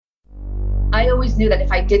always knew that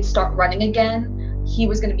if I did start running again, he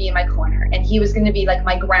was going to be in my corner, and he was going to be like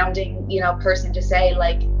my grounding, person to say,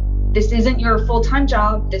 like, this isn't your full-time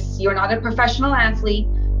job. You're not a professional athlete.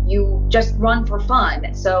 You just run for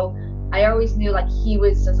fun. So I always knew like he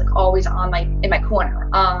was just like always in my corner.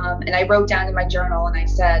 And I wrote down in my journal and I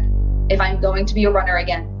said, if I'm going to be a runner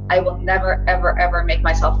again, I will never, ever, ever make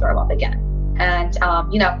myself throw up again. And,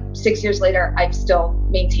 6 years later, I've still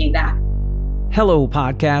maintained that. Hello,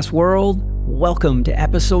 podcast world. Welcome to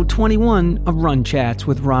episode 21 of Run Chats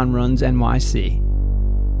with Ron Runs NYC.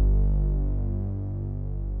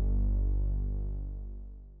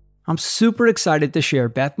 I'm super excited to share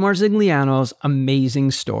Beth Marzigliano's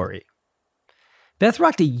amazing story. Beth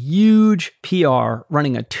rocked a huge PR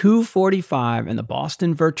running a 2:45 in the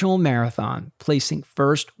Boston Virtual Marathon, placing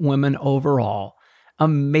first women overall.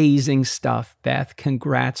 Amazing stuff, Beth.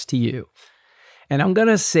 Congrats to you. And I'm going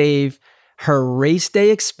to save her race day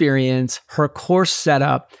experience, her course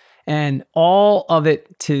setup, and all of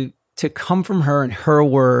it to come from her in her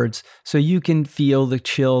words so you can feel the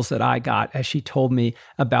chills that I got as she told me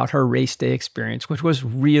about her race day experience, which was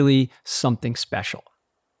really something special.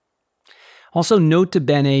 Also, note to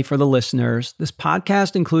bene for the listeners, this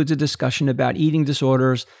podcast includes a discussion about eating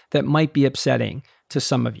disorders that might be upsetting to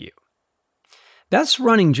some of you. Beth's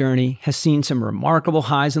running journey has seen some remarkable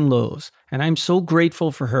highs and lows, and I'm so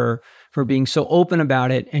grateful for her for being so open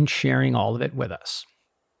about it and sharing all of it with us.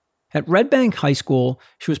 At Red Bank High School,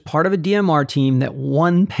 she was part of a DMR team that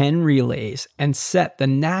won Penn Relays and set the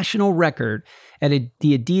national record at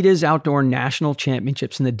the Adidas Outdoor National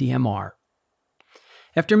Championships in the DMR.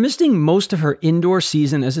 After missing most of her indoor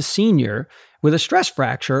season as a senior with a stress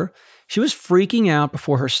fracture, she was freaking out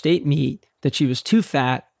before her state meet that she was too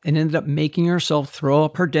fat and ended up making herself throw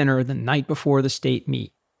up her dinner the night before the state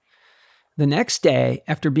meet. The next day,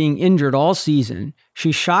 after being injured all season,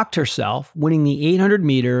 she shocked herself, winning the 800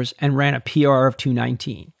 meters and ran a PR of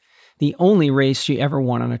 2:19, the only race she ever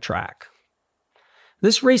won on a track.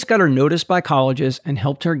 This race got her noticed by colleges and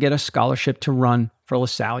helped her get a scholarship to run for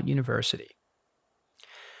LaSalle University.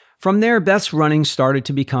 From there, Beth's running started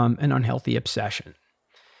to become an unhealthy obsession.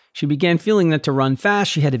 She began feeling that to run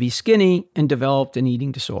fast, she had to be skinny and developed an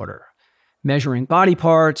eating disorder. Measuring body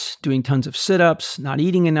parts, doing tons of sit-ups, not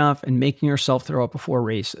eating enough, and making herself throw up before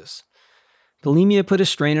races. Bulimia put a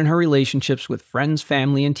strain on her relationships with friends,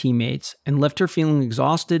 family, and teammates and left her feeling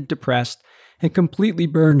exhausted, depressed, and completely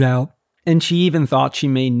burned out, and she even thought she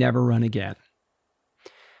may never run again.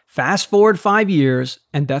 Fast forward 5 years,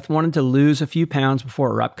 and Beth wanted to lose a few pounds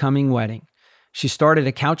before her upcoming wedding. She started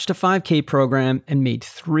a Couch to 5K program and made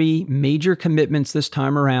 3 major commitments this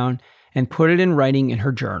time around and put it in writing in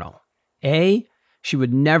her journal. A, she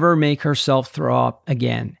would never make herself throw up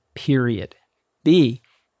again, period. B,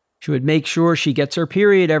 she would make sure she gets her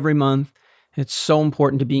period every month. It's so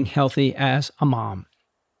important to being healthy as a mom.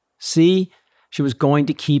 C, she was going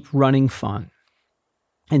to keep running fun.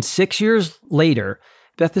 And 6 years later,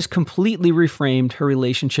 Beth has completely reframed her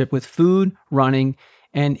relationship with food, running,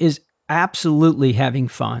 and is absolutely having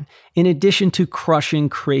fun, in addition to crushing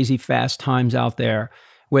crazy fast times out there,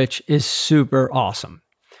 which is super awesome.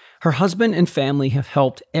 Her husband and family have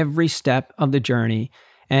helped every step of the journey,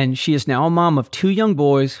 and she is now a mom of 2 young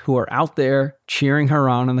boys who are out there cheering her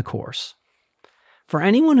on the course. For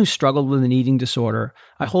anyone who struggled with an eating disorder,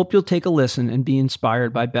 I hope you'll take a listen and be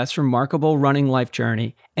inspired by Beth's remarkable running life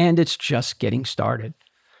journey, and it's just getting started.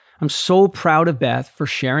 I'm so proud of Beth for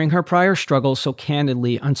sharing her prior struggles so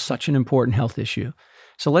candidly on such an important health issue.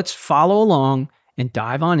 So let's follow along and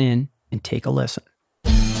dive on in and take a listen.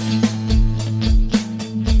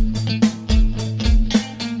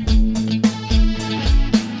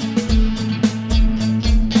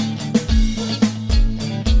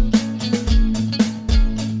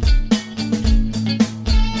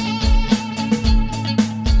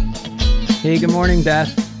 Hey, good morning,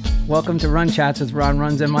 Beth. Welcome to Run Chats with Ron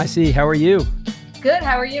Runs NYC. How are you? Good.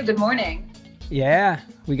 How are you? Good morning. Yeah,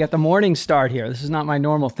 we got the morning start here. This is not my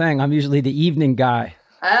normal thing. I'm usually the evening guy.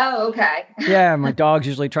 Oh, okay. Yeah, my dog's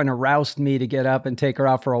usually trying to roust me to get up and take her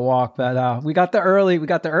out for a walk. But we got the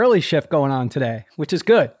early shift going on today, which is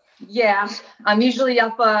good. Yeah, I'm usually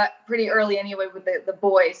up pretty early anyway with the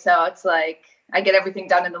boys, so it's like I get everything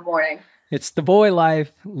done in the morning. It's the boy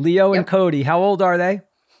life. Leo and Cody. How old are they?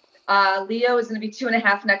 Leo is going to be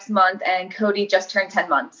 2.5 next month, and Cody just turned 10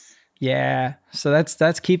 months. Yeah, so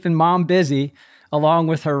that's keeping mom busy along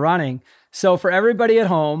with her running. So for everybody at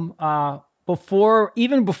home, before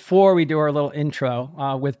we do our little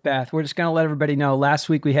intro with Beth, we're just going to let everybody know. Last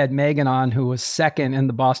week we had Megan on, who was second in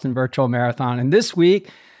the Boston Virtual Marathon, and this week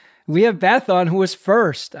we have Beth on, who was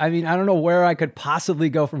first. I mean, I don't know where I could possibly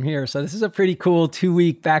go from here. So this is a pretty cool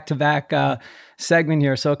 2-week back-to-back segment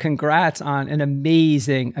here. So congrats on an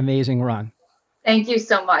amazing, amazing run. Thank you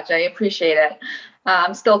so much. I appreciate it.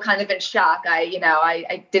 I'm still kind of in shock.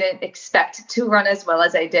 I didn't expect to run as well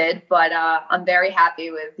as I did, but I'm very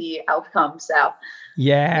happy with the outcome. So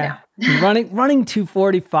yeah, running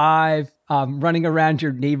 2:45, running around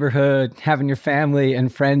your neighborhood, having your family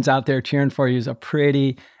and friends out there cheering for you is a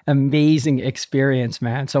pretty amazing experience,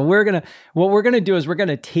 man. So what we're gonna do is we're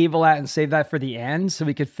gonna table that and save that for the end, so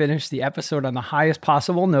we could finish the episode on the highest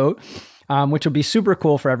possible note. Which will be super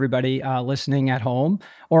cool for everybody listening at home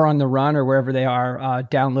or on the run or wherever they are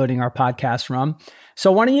downloading our podcast from.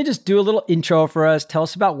 So why don't you just do a little intro for us? Tell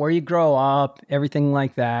us about where you grow up, everything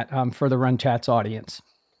like that for the Run Chats audience.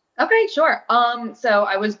 Okay, sure. So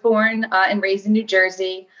I was born and raised in New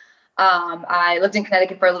Jersey. I lived in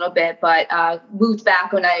Connecticut for a little bit, but moved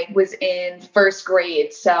back when I was in first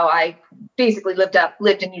grade. So I basically lived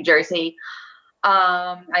in New Jersey.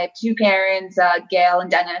 I have two parents, Gail and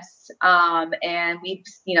Dennis, and we've,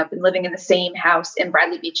 been living in the same house in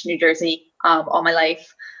Bradley Beach, New Jersey, all my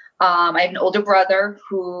life. I have an older brother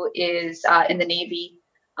who is in the Navy,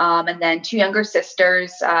 and then two younger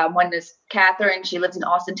sisters. One is Catherine. She lives in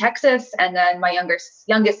Austin, Texas. And then my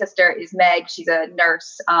youngest sister is Meg. She's a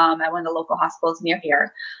nurse at one of the local hospitals near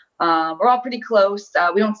here. We're all pretty close.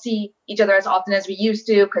 We don't see each other as often as we used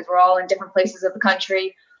to because we're all in different places of the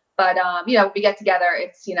country. But, we get together,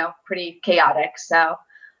 it's, pretty chaotic. So,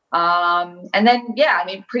 and then,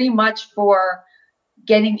 pretty much for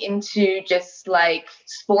getting into just like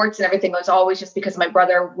sports and everything was always just because my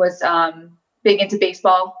brother was big into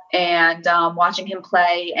baseball and watching him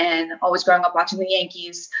play and always growing up watching the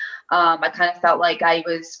Yankees. I kind of felt like I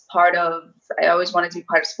always wanted to be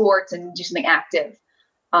part of sports and do something active.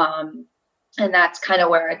 And that's kind of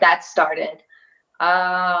where that started.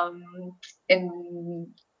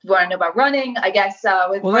 You want to know about running? I guess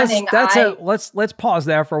let's pause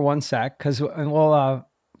there for one sec because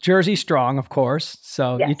Jersey strong, of course.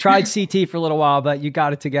 So yes. You tried CT for a little while, but you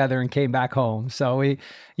got it together and came back home. So we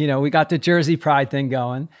got the Jersey pride thing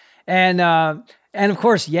going, and of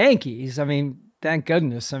course Yankees. I mean, thank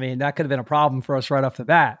goodness. I mean, that could have been a problem for us right off the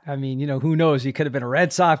bat. I mean, who knows? You could have been a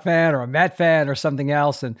Red Sox fan or a Met fan or something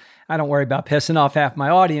else. And I don't worry about pissing off half my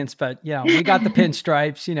audience, but we got the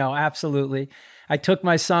pinstripes. Absolutely. I took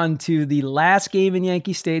my son to the last game in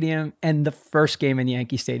Yankee Stadium and the first game in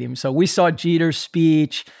Yankee Stadium. So we saw Jeter's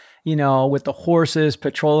speech, with the horses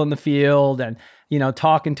patrolling the field and,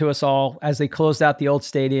 talking to us all as they closed out the old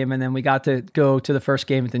stadium. And then we got to go to the first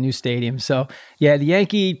game at the new stadium. So yeah, the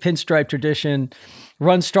Yankee pinstripe tradition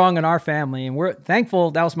runs strong in our family. And we're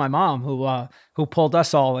thankful that was my mom who pulled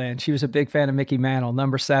us all in. She was a big fan of Mickey Mantle.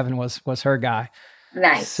 Number 7 was her guy.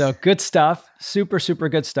 Nice. So good stuff. Super, super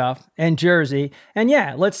good stuff. And Jersey. And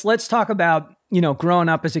yeah, let's talk about, growing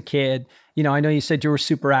up as a kid. I know you said you were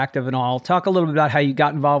super active and all. Talk a little bit about how you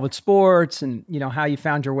got involved with sports and, how you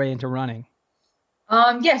found your way into running.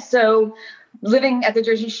 So living at the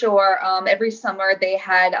Jersey Shore, every summer they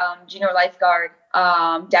had junior lifeguard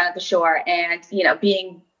down at the shore. And,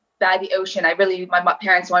 being by the ocean, my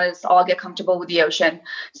parents wanted us to all get comfortable with the ocean.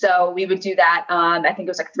 So we would do that. I think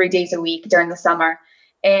it was like 3 days a week during the summer.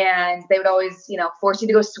 And they would always, force you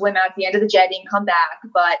to go swim out at the end of the jetty and come back.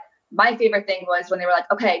 But my favorite thing was when they were like,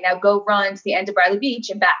 okay, now go run to the end of Bradley Beach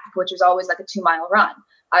and back, which was always like a 2-mile run.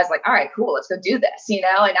 I was like, all right, cool, let's go do this, and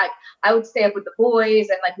I would stay up with the boys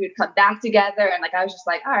and like we would come back together and like I was just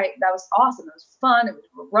like, all right, that was awesome, it was fun, it was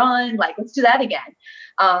a run, like let's do that again.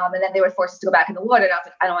 And then they would force us to go back in the water and I was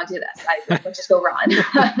like, I don't want to do this, let's just go run.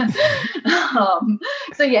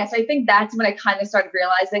 So I think that's when I kind of started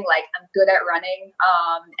realizing like I'm good at running.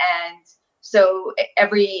 And so at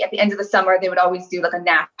the end of the summer, they would always do like a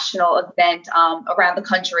national event around the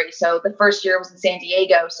country. So the first year was in San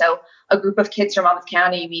Diego. So a group of kids from Monmouth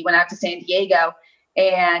County, we went out to San Diego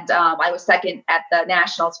and I was second at the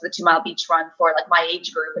nationals for the 2-mile beach run for like my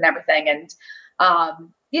age group and everything. And,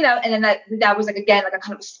 and then that was like, again, like a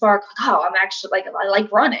kind of a spark, like, oh, I'm actually like, I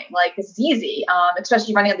like running. Like this is easy.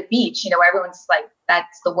 Especially running on the beach, everyone's like,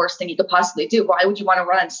 that's the worst thing you could possibly do. Why would you want to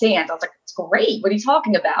run on sand? I was like, it's great. What are you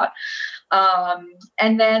talking about?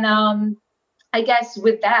 And then, I guess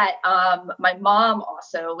with that, my mom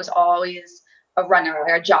also was always a runner or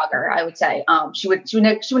a jogger, I would say. She wouldn't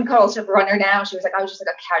call herself a runner now. She was like, I was just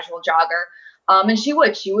like a casual jogger. And she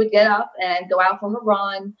would get up and go out for her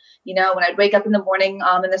run. When I'd wake up in the morning,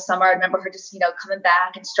 in the summer, I remember her just, coming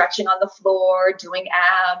back and stretching on the floor, doing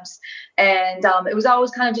abs. And it was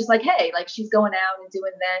always kind of just like, hey, like she's going out and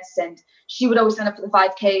doing this. And she would always sign up for the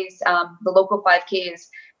 5Ks, the local 5Ks.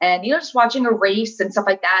 And, just watching her race and stuff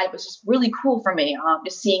like that, it was just really cool for me,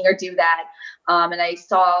 just seeing her do that. And I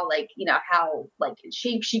saw like, how like in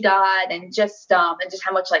shape she got and just how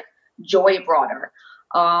much like joy it brought her.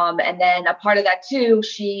 And then a part of that too,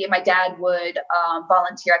 she and my dad would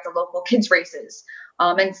volunteer at the local kids races.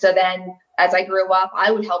 And so then as I grew up, I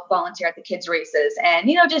would help volunteer at the kids races and,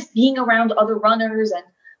 just being around other runners and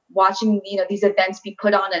watching, these events be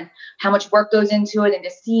put on and how much work goes into it and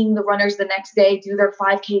just seeing the runners the next day do their 5Ks.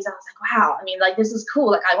 I was like, wow, I mean, like, this is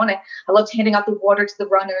cool. Like I loved handing out the water to the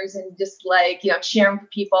runners and just like, cheering for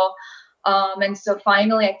people. And so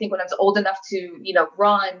finally, I think when I was old enough to,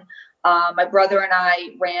 run, my brother and I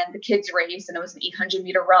ran the kids race and it was an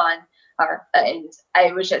 800-meter run. And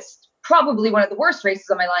I was just probably one of the worst races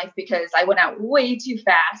of my life because I went out way too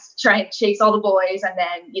fast trying to chase all the boys. And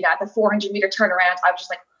then, at the 400-meter turnaround, I was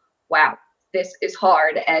just like, wow, this is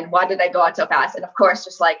hard. And why did I go out so fast? And of course,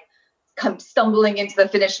 just like come stumbling into the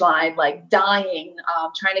finish line, like dying,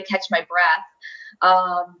 trying to catch my breath.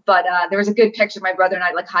 But there was a good picture of my brother and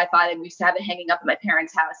I like high-fiving. We used to have it hanging up in my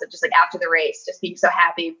parents' house of just like after the race, just being so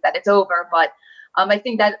happy that it's over. But I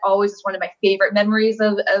think that always is one of my favorite memories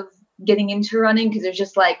of getting into running because it's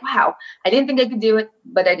just like, wow, I didn't think I could do it,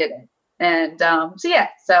 but I did it. And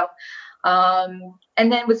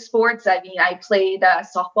and then with sports, I mean, I played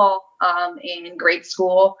softball in grade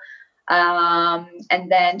school and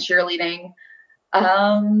then cheerleading.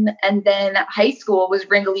 And then high school was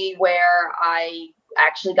really where I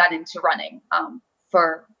actually got into running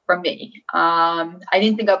for me. I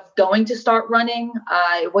didn't think of going to start running.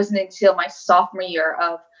 It wasn't until my sophomore year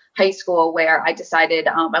of high school where I decided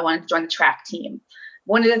I wanted to join the track team.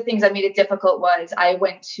 One of the things that made it difficult was I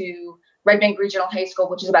went to Red Bank Regional High School,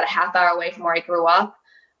 which is about a half hour away from where I grew up.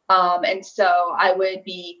 And so I would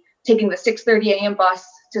be taking the 6:30 a.m. bus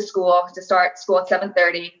to school to start school at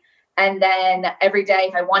 7:30. And then every day,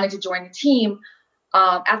 if I wanted to join the team,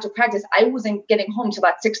 after practice, I wasn't getting home till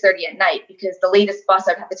about 6:30 at night because the latest bus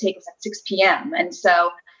I'd have to take was at 6 p.m. And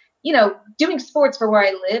so, doing sports for where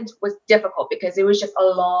I lived was difficult because it was just a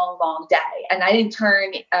long, long day. And I didn't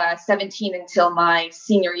turn 17 until my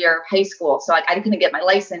senior year of high school. So I couldn't get my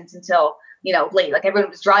license until, late. Like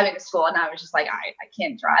everyone was driving to school and I was just like, I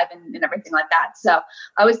can't drive and everything like that. So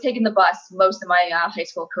I was taking the bus most of my high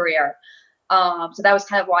school career. So that was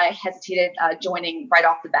kind of why I hesitated joining right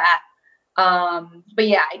off the bat. But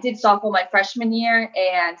yeah, I did softball my freshman year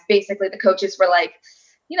and basically the coaches were like,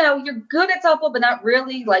 you're good at softball, but not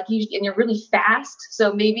really and you're really fast.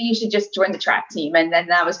 So maybe you should just join the track team. And then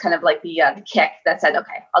that was kind of like the kick that said,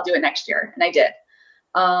 okay, I'll do it next year. And I did.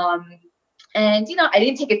 And, I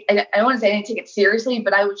didn't take it, I don't want to say I didn't take it seriously,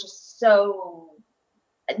 but I was just so,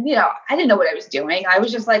 I didn't know what I was doing. I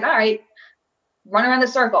was just like, all right, run around the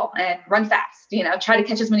circle and run fast, try to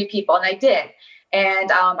catch as many people. And I did.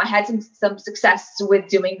 And I had some success with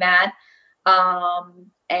doing that.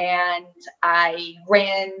 And I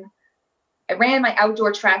ran my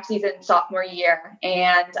outdoor track season sophomore year.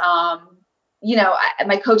 And,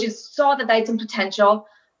 my coaches saw that I had some potential.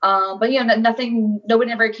 But no one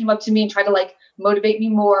ever came up to me and tried to like motivate me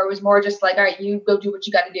more. It was more just like, all right, you go do what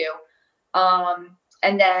you got to do.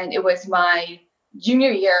 And then it was my junior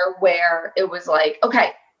year where it was like,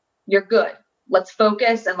 okay, you're good. Let's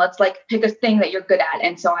focus and let's like pick a thing that you're good at.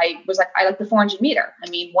 And so I was like, I like the 400-meter. I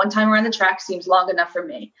mean, one time around the track seems long enough for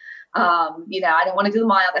me. I don't want to do the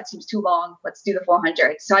mile. That seems too long. Let's do the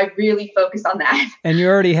 400. So I really focused on that. And you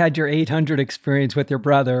already had your 800 experience with your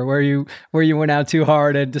brother where you went out too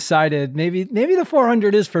hard and decided maybe the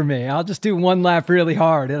 400 is for me. I'll just do one lap really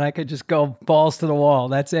hard and I could just go balls to the wall.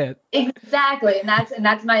 That's it. Exactly. And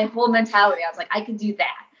that's my whole mentality. I was like, I can do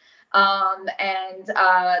that.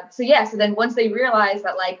 So then once they realized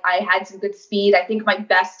that like I had some good speed, I think my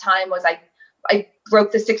best time was I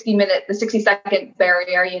broke the 60-second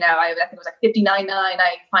barrier. I think it was like 59.9.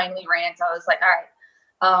 I finally ran. So I was like, all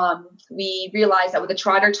right. We realized that with the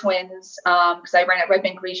Trotter twins, because I ran at Red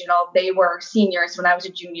Bank Regional, they were seniors when I was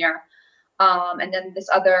a junior. And then this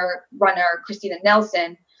other runner, Christina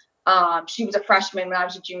Nelson, she was a freshman when I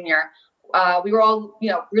was a junior. We were all,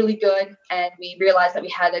 really good. And we realized that we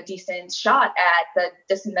had a decent shot at the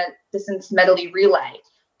distance medley relay.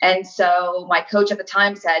 And so my coach at the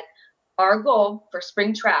time said, our goal for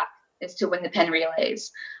spring track is to win the Penn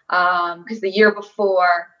relays. Because the year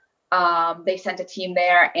before, they sent a team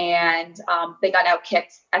there and they got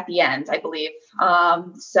outkicked at the end, I believe.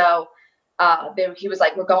 So he was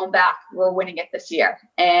like, we're going back, we're winning it this year.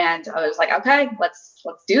 And I was like, okay, let's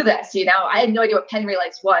do this. I had no idea what Penn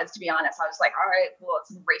Relays was, to be honest. I was like, all right, well,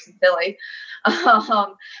 it's racing Philly.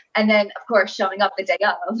 And then of course, showing up the day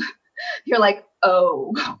of, you're like,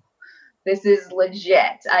 oh, this is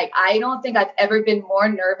legit. I don't think I've ever been more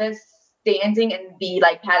nervous standing in the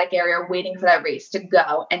paddock area waiting for that race to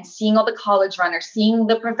go and seeing all the college runners, seeing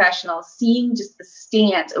the professionals, seeing just the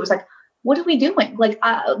stands. It was like, what are we doing?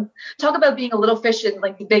 Talk about being a little fish in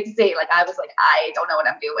the big sea. I was like, I don't know what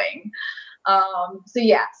I'm doing.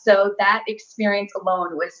 So that experience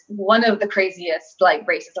alone was one of the craziest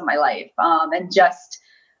races of my life.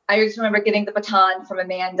 I just remember getting the baton from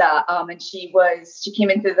Amanda, and she came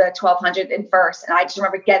in through the 1200 in first, and I just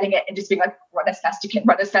remember getting it and just being like, run as fast as you can,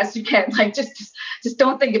 run as fast as you can. Just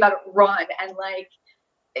don't think about it, run. And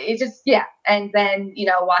it just, yeah. And then,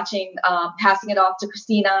 watching, passing it off to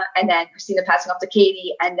Christina, and then Christina passing off to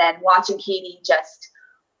Katie, and then watching Katie just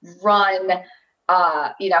run,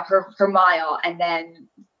 her mile, and then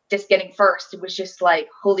just getting first. It was just like,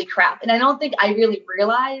 holy crap. And I don't think I really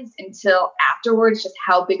realized until afterwards just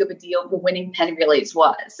how big of a deal the winning Penn Relays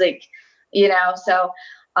was. So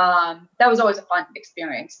that was always a fun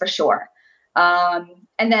experience for sure. And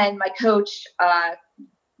then my coach,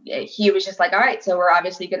 he was just like, all right, so we're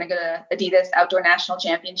obviously going to go to Adidas Outdoor National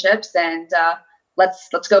Championships, and let's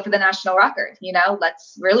go for the national record.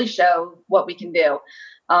 Let's really show what we can do.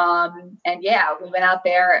 And yeah, we went out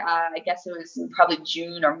there, I guess it was probably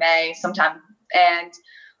June or May sometime. And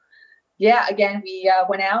yeah, again, we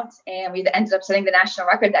went out and we ended up setting the national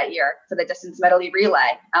record that year for the distance medley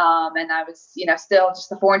relay. And I was, still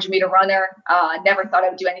just a 400-meter runner. Never thought I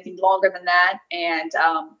would do anything longer than that. And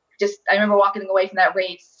I remember walking away from that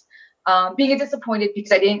race, being disappointed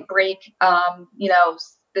because I didn't break,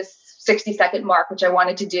 this 60-second mark, which I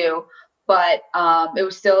wanted to do. But it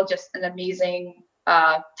was still just an amazing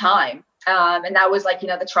time. And that was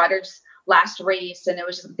the trotters' last race, and it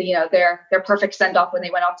was just their perfect send off when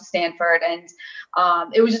they went off to Stanford. And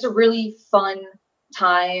it was just a really fun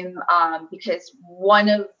time, because one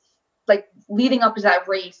of leading up to that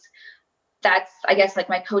race, that's I guess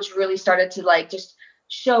my coach really started to just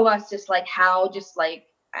show us just how just with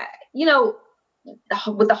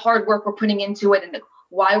the hard work we're putting into it, and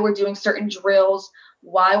why we're doing certain drills,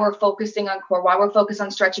 why we're focusing on core, why we're focused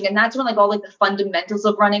on stretching. And that's when all the fundamentals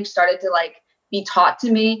of running started to be taught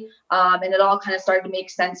to me. And it all kind of started to make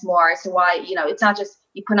sense more as to why, it's not just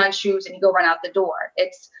you put on shoes and you go run out the door.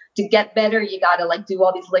 It's to get better. You got to do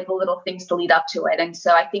all these little things to lead up to it. And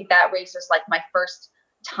so I think that race was my first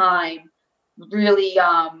time really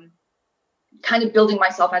kind of building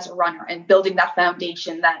myself as a runner and building that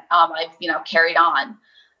foundation that I've, carried on.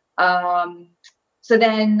 So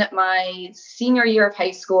then my senior year of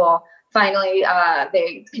high school, finally,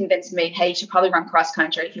 they convinced me, hey, you should probably run cross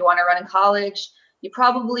country. If you want to run in college, you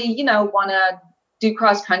probably, want to do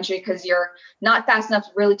cross country because you're not fast enough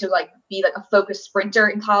really to be a focused sprinter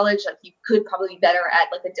in college. You could probably be better at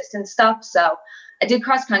the distance stuff. So I did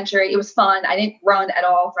cross country. It was fun. I didn't run at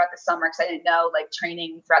all throughout the summer because I didn't know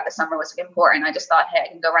training throughout the summer was important. I just thought, hey, I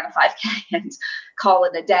can go run a 5K and call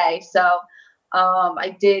it a day. So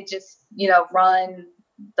I did just, run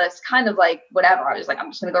this kind of whatever. I was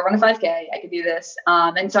I'm just going to go run a 5K. I could do this.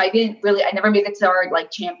 And so I never made it to our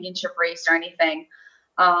championship race or anything.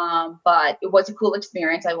 But it was a cool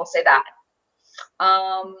experience. I will say that.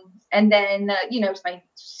 And then, it was my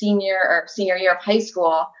senior year of high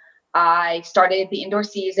school. I started the indoor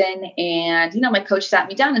season, and, my coach sat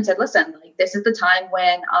me down and said, listen, this is the time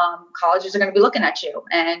when colleges are going to be looking at you,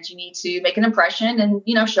 and you need to make an impression and,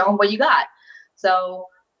 show them what you got. So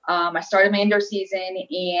I started my indoor season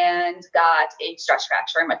and got a stress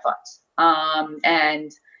fracture in my foot.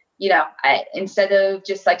 And, instead of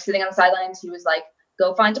just sitting on the sidelines, he was like,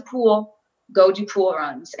 go find a pool, go do pool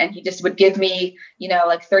runs. And he just would give me,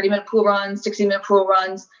 30-minute pool runs, 60-minute pool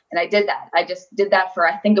runs. And I did that. I just did that for,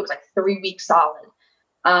 I think it was 3 weeks solid.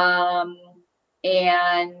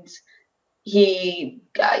 And he,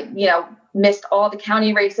 missed all the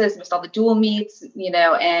county races, missed all the dual meets,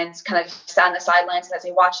 and kind of sat on the sidelines. And as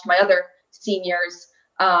I watched my other seniors,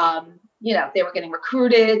 they were getting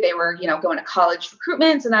recruited, they were, going to college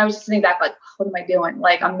recruitments. And I was just sitting back what am I doing?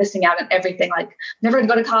 I'm missing out on everything, never going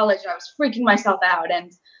to go to college. And I was freaking myself out.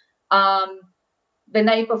 And the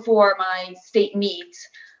night before my state meet,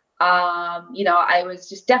 I was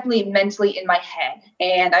just definitely mentally in my head.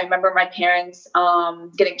 And I remember my parents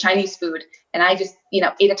getting Chinese food, and I just,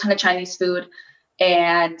 ate a ton of Chinese food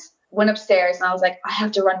and went upstairs, and I was like, I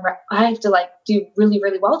have to do really,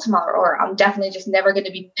 really well tomorrow, or I'm definitely just never going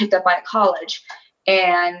to be picked up by a college.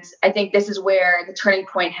 And I think this is where the turning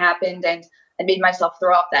point happened. And I made myself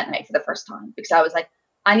throw up that night for the first time because I was like,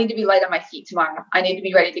 I need to be light on my feet tomorrow. I need to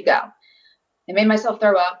be ready to go. I made myself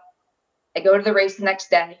throw up. I go to the race the next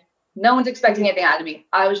day. No one's expecting anything out of me.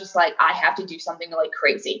 I was just like, I have to do something like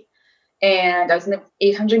crazy. And I was in the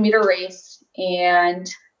 800-meter race and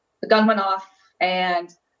the gun went off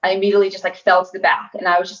and I immediately just like fell to the back. And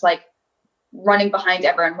I was just like running behind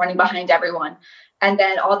everyone. And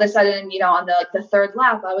then all of a sudden, on the third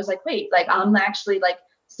lap, I was like, wait, like I'm actually like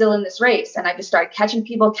still in this race. And I just started catching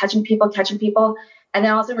people. And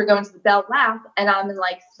then all of a sudden we're going to the bell lap and I'm in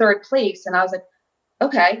like third place. And I was like,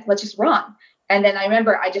 okay, let's just run. And then I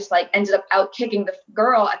remember I just like ended up out kicking the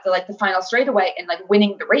girl at the final straightaway and like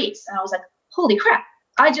winning the race. And I was like, holy crap,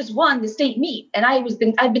 I just won the state meet. And I've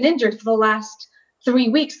been injured for the last 4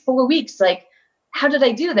 weeks. Like, how did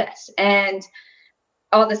I do this? And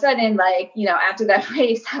all of a sudden, like, after that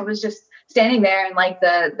race, I was just standing there and like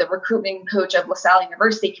the recruiting coach of LaSalle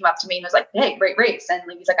University came up to me and was like, hey, great race. And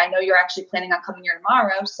he's like, I know you're actually planning on coming here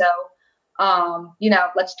tomorrow. So,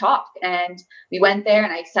 let's talk. And we went there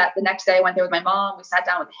and the next day I went there with my mom. We sat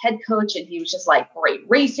down with the head coach and he was just like, great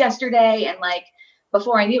race yesterday. And like,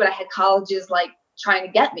 before I knew it, I had colleges like trying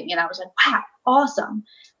to get me. And I was like, wow, awesome.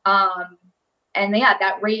 And yeah,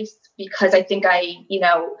 that race, because I think I,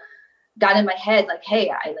 got in my head like, hey,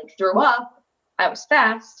 I like threw up. I was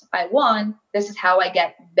fast. I won. This is how I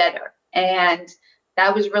get better. And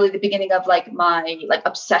that was really the beginning of like my like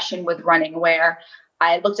obsession with running, where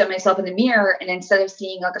I looked at myself in the mirror and instead of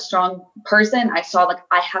seeing like a strong person, I saw like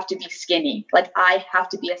I have to be skinny. Like I have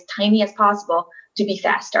to be as tiny as possible to be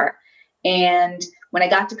faster. And when I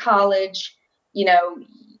got to college,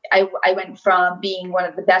 I went from being one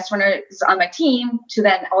of the best runners on my team to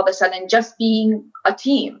then all of a sudden just being a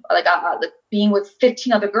team, like being with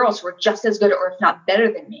 15 other girls who were just as good or if not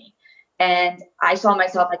better than me. And I saw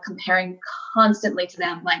myself like comparing constantly to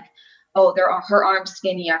them, like, oh, her arms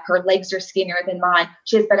skinnier, her legs are skinnier than mine.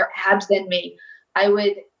 She has better abs than me. I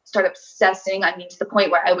would start obsessing. To the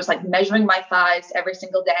point where I was like measuring my thighs every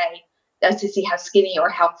single day just to see how skinny or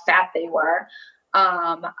how fat they were.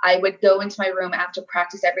 I would go into my room after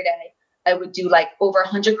practice every day. I would do like over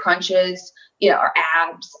 100 crunches, or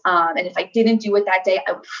abs. And if I didn't do it that day,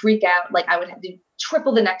 I would freak out. Like I would have to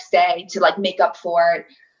triple the next day to like make up for it.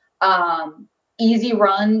 Easy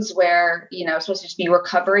runs where, it's supposed to just be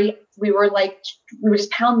recovery. We were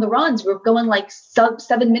just pounding the runs. We were going like sub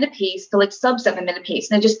 7 minute pace to like sub 7 minute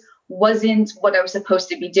pace. And it just wasn't what I was supposed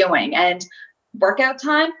to be doing. And workout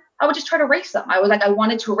time, I would just try to race them. I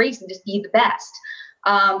wanted to race and just be the best.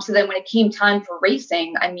 So then when it came time for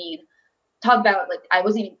racing, talk about like, I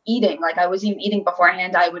wasn't even eating. Like I wasn't even eating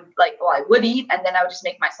beforehand. I would eat and then I would just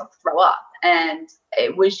make myself throw up. And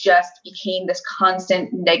it was just became this constant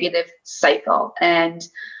negative cycle. And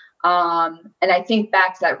I think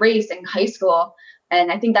back to that race in high school,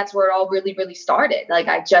 and I think that's where it all really, really started. Like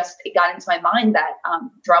it got into my mind that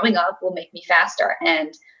throwing up will make me faster.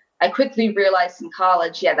 And I quickly realized in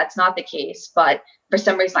college, yeah, that's not the case. But for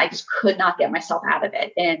some reason, I just could not get myself out of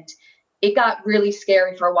it. And it got really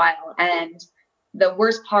scary for a while. And the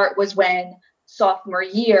worst part was when sophomore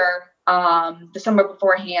year, the summer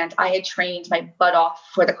beforehand, I had trained my butt off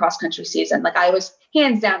for the cross country season. Like I was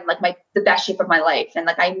hands down, like the best shape of my life. And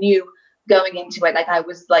like, I knew going into it, like I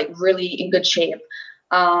was like really in good shape.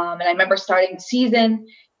 And I remember starting the season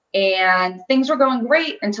and things were going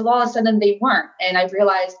great until all of a sudden they weren't. And I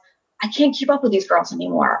realized I can't keep up with these girls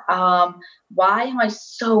anymore. Why am I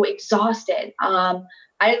so exhausted?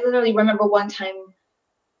 I literally remember one time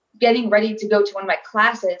getting ready to go to one of my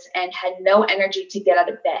classes and had no energy to get out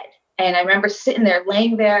of bed. And I remember sitting there,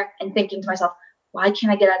 laying there and thinking to myself, why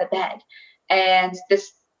can't I get out of bed? And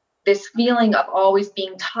this feeling of always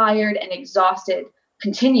being tired and exhausted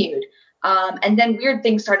continued. And then weird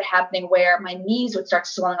things started happening where my knees would start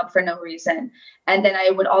swelling up for no reason. And then I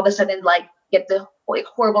would all of a sudden like get the like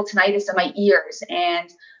horrible tinnitus in my ears and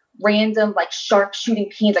random like sharp shooting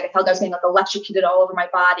pains. Like I felt like I was getting like electrocuted all over my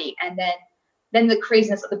body. And then the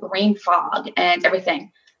craziness of the brain fog and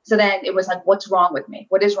everything. So then it was like, what's wrong with me?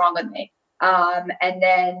 What is wrong with me? And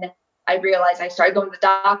then I realized I started going to the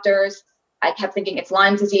doctors. I kept thinking it's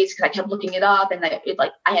Lyme disease because I kept looking it up, and I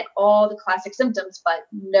had all the classic symptoms, but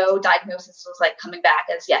no diagnosis was like coming back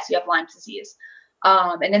as yes, you have Lyme disease.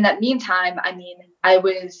 And in that meantime, I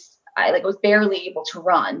was barely able to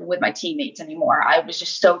run with my teammates anymore. I was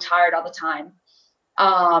just so tired all the time.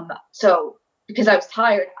 So because I was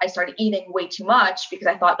tired, I started eating way too much because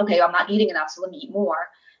I thought, okay, I'm not eating enough, so let me eat more.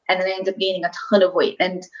 And then I ended up gaining a ton of weight.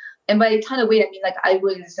 And by a ton of weight, I mean, like I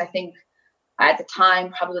was, I think at the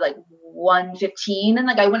time, probably like 115, and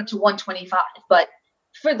like I went up to 125. But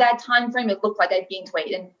for that time frame, it looked like I gained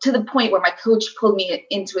weight, and to the point where my coach pulled me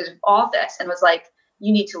into his office and was like,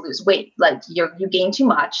 "You need to lose weight. Like you gain too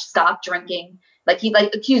much. Stop drinking." Like he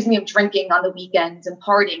like accused me of drinking on the weekends and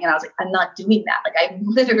partying, and I was like, "I'm not doing that. Like I'm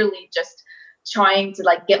literally just trying to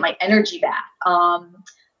like get my energy back."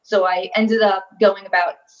 So I ended up going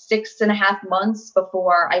about 6.5 months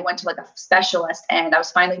before I went to like a specialist, and I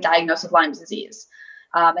was finally diagnosed with Lyme's disease.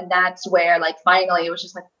 And that's where like finally it was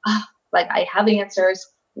just like, oh, like I have the answers.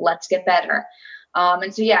 Let's get better.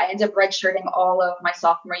 And so yeah, I ended up redshirting all of my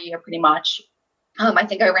sophomore year pretty much. I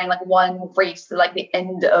think I ran like one race to like the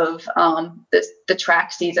end of the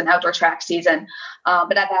track season, outdoor track season.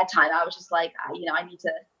 But at that time, I was just like, I need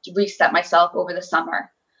to reset myself over the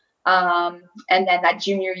summer. And then that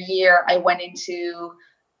junior year, I went into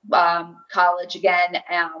college again,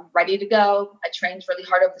 ready to go. I trained really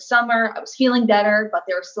hard over the summer. I was feeling better, but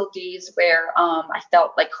there were still days where I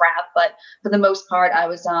felt like crap. But for the most part, I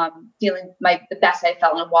was feeling the best I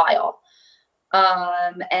felt in a while.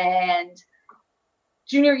 And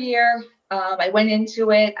junior year, I went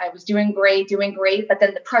into it. I was doing great. But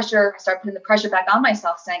then I started putting the pressure back on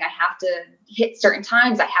myself, saying I have to hit certain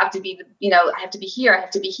times. I have to be, I have to be here. I have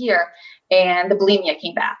to be here. And the bulimia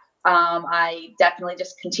came back. I definitely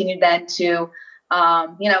just continued then to,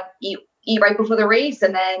 eat right before the race.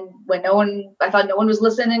 And then when I thought no one was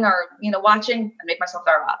listening or, watching, I make myself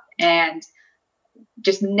throw up, and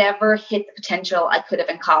just never hit the potential I could have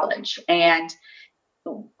in college. And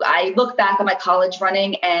I look back at my college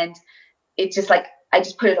running, and it's just like, I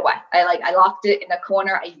just put it away. I locked it in a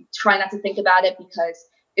corner. I try not to think about it because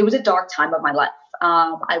it was a dark time of my life.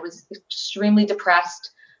 I was extremely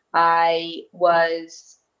depressed. I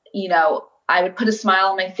was, I would put a smile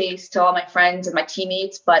on my face to all my friends and my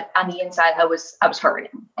teammates, but on the inside, I was hurting.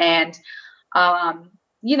 And,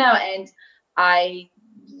 and I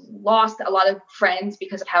lost a lot of friends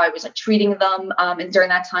because of how I was like treating them. And during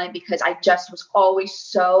that time, because I just was always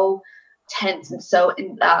so tense and so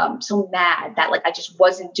mad that like, I just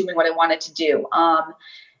wasn't doing what I wanted to do.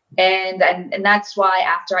 And that's why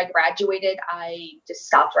after I graduated, I just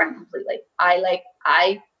stopped running completely.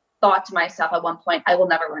 I thought to myself at one point, I will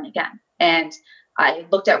never run again. And I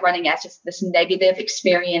looked at running as just this negative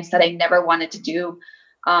experience that I never wanted to do.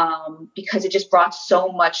 Because it just brought so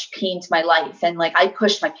much pain to my life. And like, I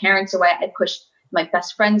pushed my parents away. I pushed my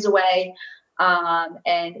best friends away.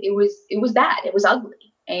 And it was bad. It was ugly.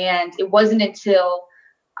 And it wasn't until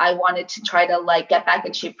I wanted to try to like get back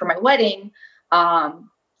in shape for my wedding.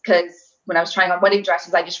 Cause when I was trying on wedding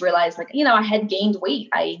dresses, I just realized like, I had gained weight.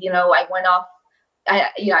 I went off,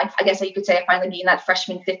 I guess you could say I finally gained that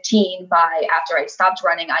freshman 15 after I stopped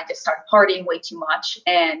running. I just started partying way too much.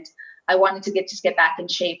 And I wanted to get back in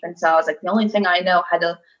shape. And so I was like, the only thing I know how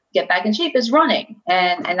to get back in shape is running.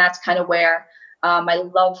 And that's kind of where my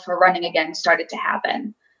love for running again started to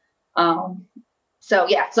happen. So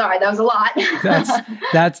yeah, sorry, that was a lot.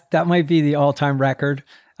 that might be the all-time record.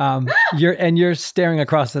 You're staring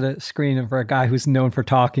across at a screen for a guy who's known for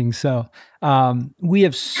talking. So we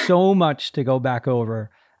have so much to go back over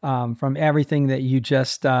from everything that you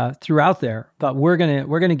just threw out there, but we're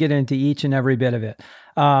gonna get into each and every bit of it.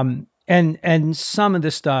 And some of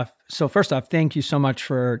this stuff. So first off, thank you so much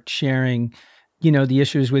for sharing, the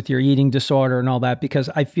issues with your eating disorder and all that, because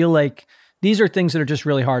I feel like these are things that are just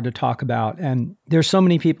really hard to talk about. And there's so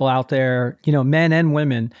many people out there, men and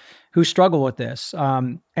women, who struggle with this.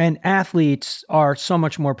 And athletes are so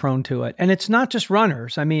much more prone to it. And it's not just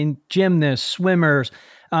runners. I mean, gymnasts, swimmers,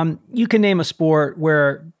 you can name a sport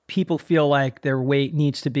where people feel like their weight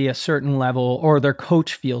needs to be a certain level, or their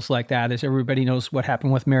coach feels like that, as everybody knows what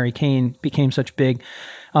happened with Mary Cain became such big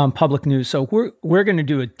public news. So we're going to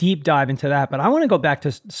do a deep dive into that. But I want to go back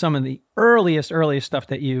to some of the earliest stuff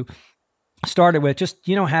that you started with, just,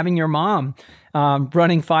 having your mom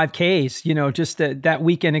running 5Ks, just that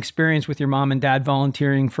weekend experience with your mom and dad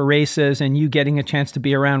volunteering for races and you getting a chance to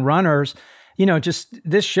be around runners. Just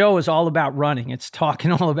this show is all about running. It's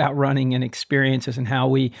talking all about running and experiences and how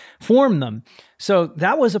we form them. So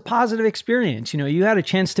that was a positive experience. You had a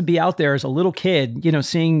chance to be out there as a little kid,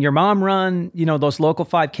 seeing your mom run, those local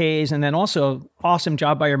 5Ks, and then also awesome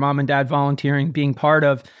job by your mom and dad volunteering, being part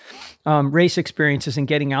of race experiences and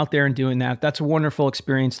getting out there and doing that. That's a wonderful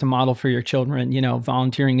experience to model for your children.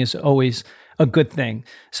 Volunteering is always a good thing.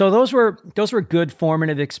 So those were good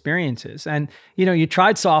formative experiences. And, you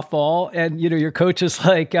tried softball and, your coach is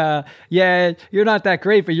like, yeah, you're not that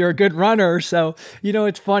great, but you're a good runner. So,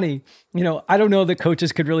 it's funny. I don't know that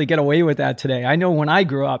coaches could really get away with that today. I know when I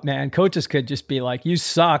grew up, man, coaches could just be like, you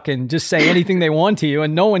suck, and just say anything they want to you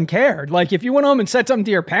and no one cared. Like if you went home and said something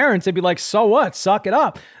to your parents, they'd be like, so what? Suck it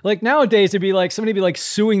up. Like nowadays it'd be like somebody be like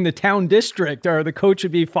suing the town district, or the coach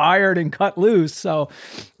would be fired and cut loose. So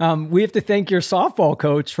we have to thank your softball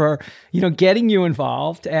coach for, getting you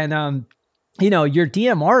involved. And your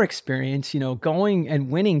DMR experience, going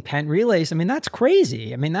and winning Penn relays. I mean, that's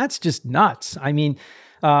crazy. I mean, that's just nuts. I mean,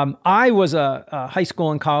 I was a high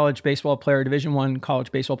school and college baseball player, Division I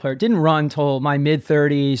college baseball player. Didn't run till my mid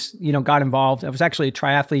 30s, got involved. I was actually a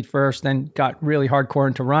triathlete first, then got really hardcore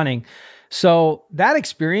into running. So that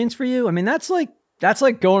experience for you, I mean, that's like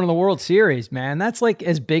going to the World Series, man. That's like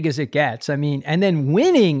as big as it gets. I mean, and then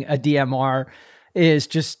winning a DMR is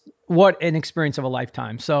just what an experience of a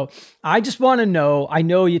lifetime. So I just want to know, I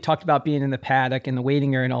know you talked about being in the paddock and the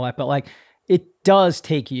waiting area and all that, but like, it does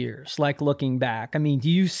take years, like looking back. I mean, do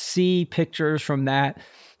you see pictures from that?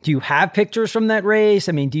 Do you have pictures from that race?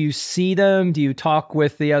 I mean, do you see them? Do you talk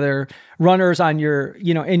with the other runners on your,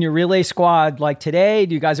 in your relay squad like today?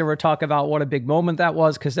 Do you guys ever talk about what a big moment that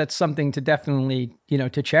was? Because that's something to definitely,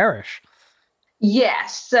 to cherish. Yeah.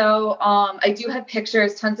 So I do have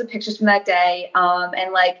pictures, tons of pictures from that day.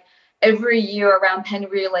 And like every year around Penn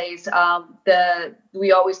Relays,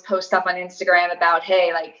 we always post stuff on Instagram about,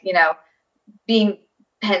 hey, like, being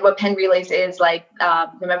what Penn Relays is like,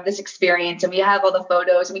 remember this experience, and we have all the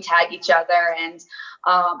photos and we tag each other. And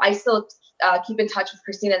I still keep in touch with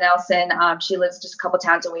Christina Nelson. She lives just a couple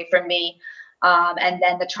towns away from me. And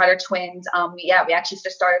then the Trotter twins, we actually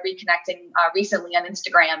just started reconnecting recently on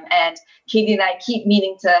Instagram, and Katie and I keep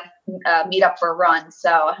meaning to meet up for a run.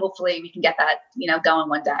 So hopefully we can get that, going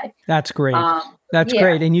one day. That's great. That's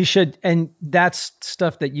great. And you should, and that's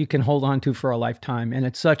stuff that you can hold on to for a lifetime. And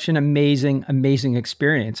it's such an amazing, amazing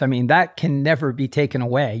experience. I mean, that can never be taken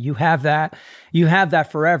away. You have that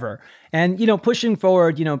forever. And, pushing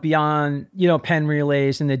forward, beyond, Penn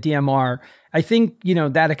Relays and the DMR, I think,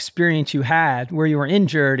 that experience you had where you were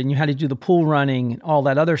injured and you had to do the pool running and all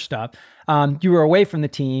that other stuff, you were away from the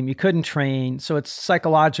team, you couldn't train. So it's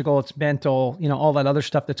psychological, it's mental, all that other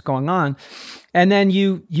stuff that's going on. And then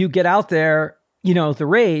you get out there, the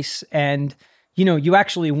race, and, you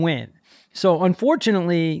actually win. So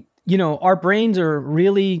unfortunately, our brains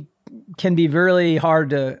can be really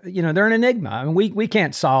hard to, they're an enigma. I mean, we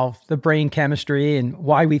can't solve the brain chemistry and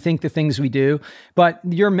why we think the things we do, but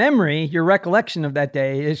your memory, your recollection of that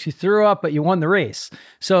day is you threw up, but you won the race.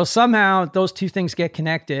 So somehow those two things get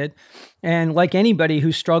connected. And like anybody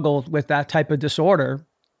who struggled with that type of disorder,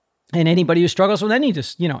 and anybody who struggles with any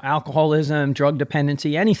just, alcoholism, drug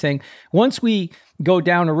dependency, anything, once we go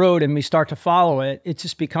down a road and we start to follow it, it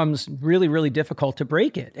just becomes really, really difficult to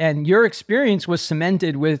break it. And your experience was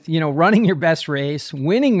cemented with, running your best race,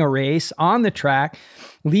 winning a race on the track,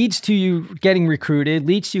 leads to you getting recruited,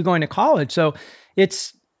 leads to you going to college. So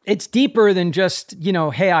it's deeper than just,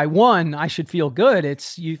 hey, I won, I should feel good.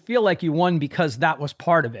 It's, you feel like you won because that was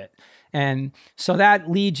part of it. And so that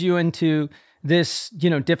leads you into this,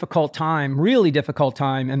 difficult time, really difficult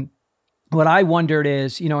time. And what I wondered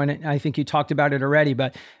is, and I think you talked about it already,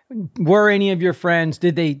 but were any of your friends,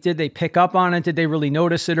 did they pick up on it? Did they really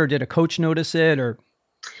notice it, or did a coach notice it, or?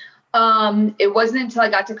 It wasn't until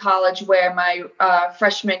I got to college where my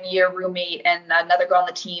freshman year roommate and another girl on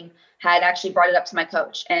the team had actually brought it up to my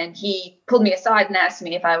coach, and he pulled me aside and asked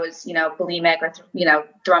me if I was, bulimic or,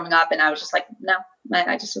 throwing up. And I was just like, no,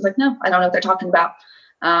 I just was like, no, I don't know what they're talking about.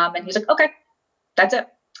 And he was like, okay, that's it.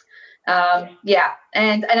 Yeah.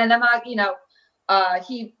 And then I'm not,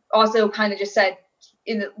 he also kind of just said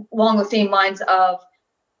along the same lines of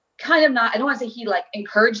kind of not, I don't want to say he like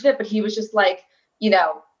encouraged it, but he was just like, you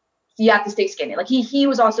have to stay skinny. Like he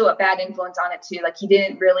was also a bad influence on it too. Like he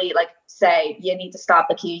didn't really like say, you need to stop.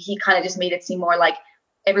 Like he kind of just made it seem more like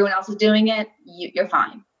everyone else is doing it. You're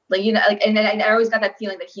fine. Like, like, and then I always got that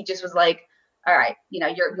feeling that he just was like, all right,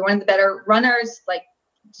 you're one of the better runners. Like,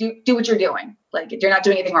 do what you're doing. Like, you're not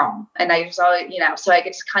doing anything wrong. And I just saw it, so I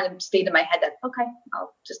just kind of stayed in my head that, okay,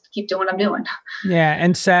 I'll just keep doing what I'm doing. Yeah.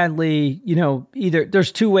 And sadly, either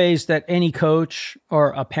there's two ways that any coach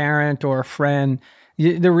or a parent or a friend,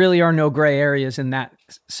 there really are no gray areas in that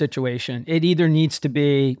situation. It either needs to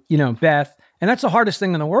be, Beth, and that's the hardest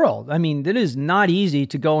thing in the world. I mean, it is not easy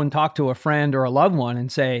to go and talk to a friend or a loved one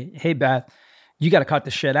and say, hey, Beth, you got to cut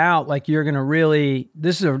the shit out. Like you're going to really,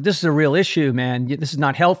 this is a real issue, man. This is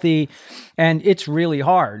not healthy. And it's really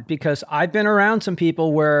hard because I've been around some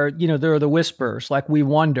people where, you know, there are the whispers, like we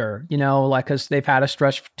wonder, you know, like, cause they've had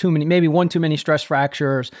maybe one too many stress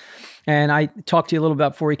fractures. And I talked to you a little bit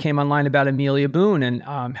before he came online about Amelia Boone and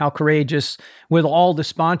how courageous with all the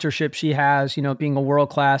sponsorship she has, you know, being a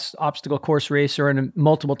world-class obstacle course racer and a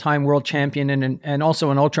multiple-time world champion and also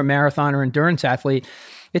an ultra marathoner endurance athlete.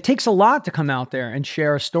 It takes a lot to come out there and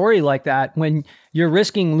share a story like that when you're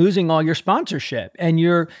risking losing all your sponsorship and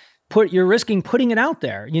you're risking putting it out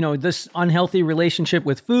there, you know, this unhealthy relationship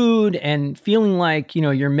with food and feeling like, you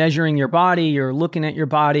know, you're measuring your body, you're looking at your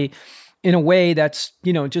body in a way that's,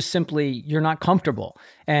 you know, just simply you're not comfortable.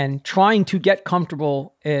 And trying to get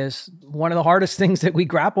comfortable is one of the hardest things that we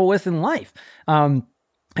grapple with in life.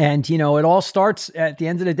 And, you know, it all starts at the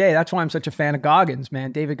end of the day. That's why I'm such a fan of Goggins,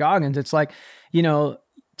 man, David Goggins. It's like, you know,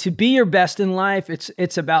 to be your best in life,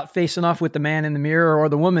 it's about facing off with the man in the mirror or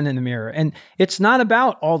the woman in the mirror. And it's not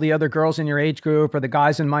about all the other girls in your age group or the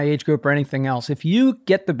guys in my age group or anything else. If you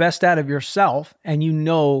get the best out of yourself and you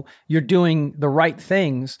know you're doing the right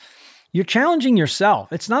things, you're challenging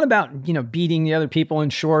yourself. It's not about, you know, beating the other people in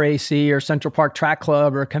Shore AC or Central Park Track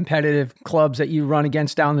Club or competitive clubs that you run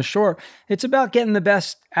against down the shore. It's about getting the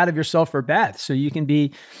best out of yourself for Beth so you can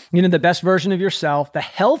be, you know, the best version of yourself, the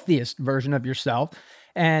healthiest version of yourself.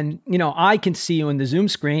 And, you know, I can see you in the Zoom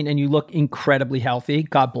screen and you look incredibly healthy.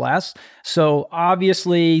 God bless. So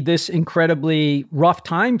obviously this incredibly rough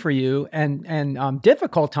time for you and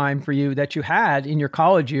difficult time for you that you had in your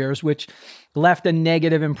college years, which left a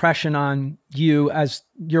negative impression on you as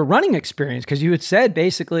your running experience. Cause you had said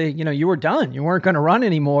basically, you know, you were done. You weren't going to run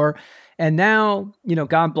anymore. And now, you know,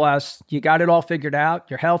 God bless, you got it all figured out.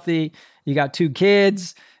 You're healthy. You got 2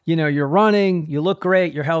 kids. You know, you're running, you look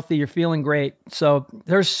great, you're healthy, you're feeling great. So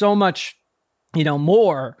there's so much, you know,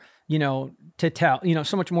 more, you know, to tell, you know,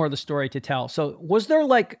 so much more of the story to tell. So was there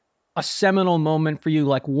like a seminal moment for you,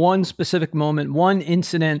 like one specific moment, one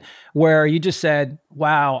incident where you just said,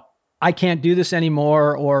 wow, I can't do this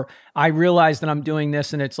anymore, or I realize that I'm doing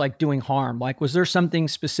this and it's like doing harm? Like, was there something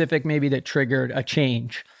specific maybe that triggered a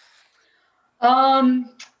change?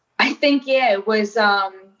 I think, yeah, it was,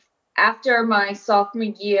 after my sophomore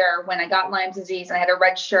year, when I got Lyme disease and I had a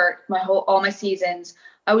red shirt all my seasons,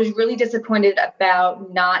 I was really disappointed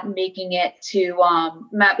about not making it to,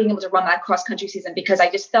 not being able to run that cross country season, because I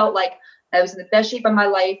just felt like I was in the best shape of my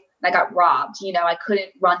life and I got robbed. You know, I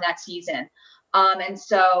couldn't run that season. And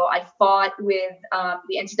so I fought with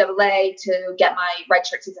the NCAA to get my red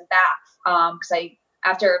shirt season back. Because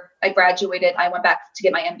after I graduated, I went back to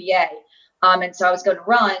get my MBA. And so I was going to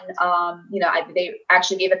run, you know, they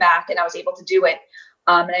actually gave it back and I was able to do it.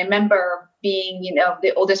 And I remember being, you know,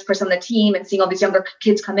 the oldest person on the team and seeing all these younger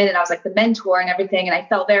kids come in, and I was like the mentor and everything. And I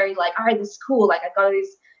felt very like, all right, this is cool. Like I've got all these,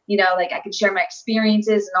 you know, like I could share my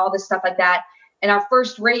experiences and all this stuff like that. And our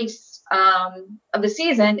first race of the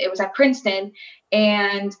season, it was at Princeton,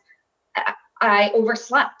 and I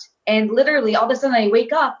overslept. And literally all of a sudden I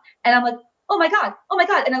wake up and I'm like, oh my God.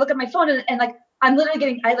 And I look at my phone and like, I'm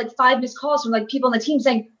literally I had like 5 missed calls from like people on the team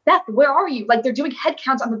saying, Beth, where are you? Like they're doing head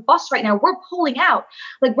counts on the bus right now. We're pulling out,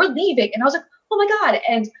 like we're leaving. And I was like, oh my God.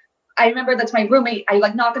 And I remember that's my roommate. I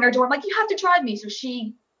like knock on her door. I'm like, you have to drive me. So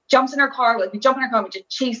she jumps in her car. Like we jump in her car. We just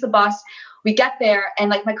chase the bus. We get there. And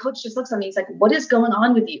like my coach just looks at me. He's like, what is going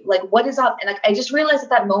on with you? Like, what is up? And like, I just realized at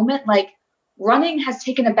that moment, like running has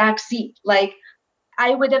taken a back seat. Like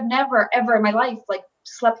I would have never, ever in my life, like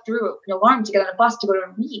slept through an alarm to get on a bus to go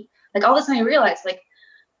to a meet. Like all of a sudden I realized like,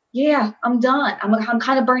 yeah, I'm done. I'm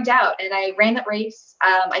kind of burnt out. And I ran that race.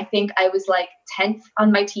 I think I was like 10th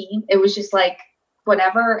on my team. It was just like,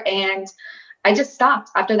 whatever. And I just stopped.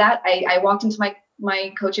 After that, I walked into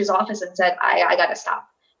my coach's office and said, I got to stop.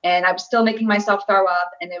 And I was still making myself throw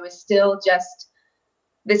up. And it was still just,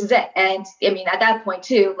 this is it. And I mean, at that point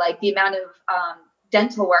too, like the amount of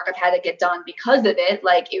dental work I've had to get done because of it,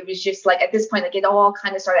 like it was just like at this point, like it all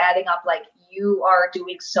kind of started adding up. Like you are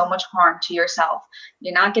doing so much harm to yourself.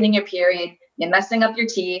 You're not getting your period. You're messing up your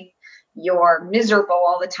teeth. You're miserable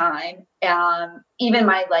all the time. Even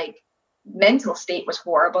my like mental state was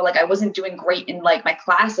horrible. Like I wasn't doing great in like my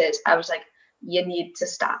classes. I was like, you need to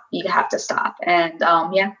stop. You have to stop. And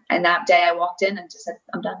yeah. And that day I walked in and just said,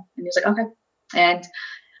 I'm done. And he was like, okay. And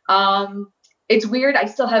it's weird. I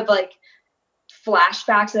still have like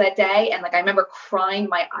flashbacks of that day. And like, I remember crying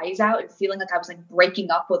my eyes out and feeling like I was like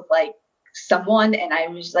breaking up with like someone. And I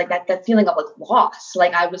was like that feeling of like loss.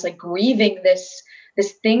 Like I was like grieving this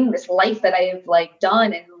thing, this life that I've like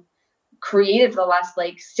done and created for the last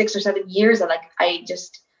like 6 or 7 years. And like, I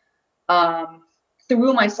just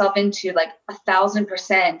threw myself into like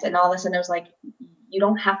 1,000%. And all of a sudden it was like, you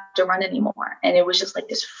don't have to run anymore. And it was just like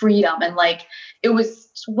this freedom. And like, it was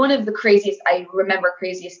one of the craziest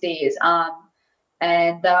days.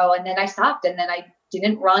 And then I stopped, and then I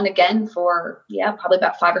didn't run again for, probably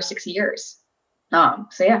about 5 or 6 years.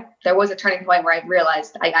 There was a turning point where I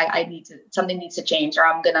realized something needs to change, or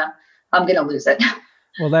I'm gonna lose it.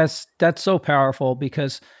 Well, that's so powerful,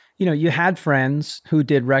 because, you had friends who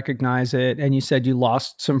did recognize it, and you said you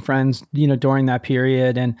lost some friends, during that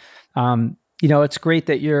period. And, it's great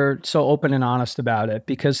that you're so open and honest about it,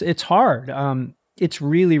 because it's hard. It's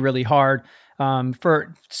really, really hard.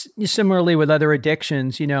 Similarly with other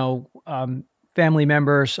addictions, family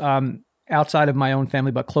members, outside of my own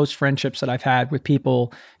family, but close friendships that I've had with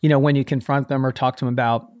people, when you confront them or talk to them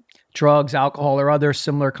about drugs, alcohol, or other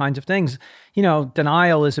similar kinds of things,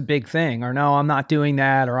 denial is a big thing, or no, I'm not doing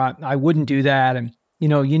that, or I wouldn't do that. And,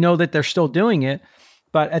 that they're still doing it.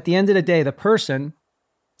 But at the end of the day, the person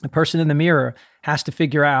in the mirror has to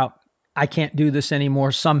figure out, I can't do this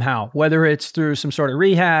anymore somehow, whether it's through some sort of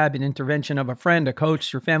rehab, an intervention of a friend, a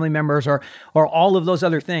coach, your family members, or all of those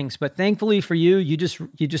other things. But thankfully for you, you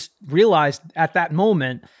just realized at that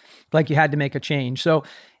moment, like, you had to make a change. So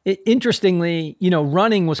interestingly,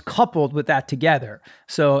 running was coupled with that together.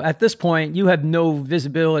 So at this point, you have no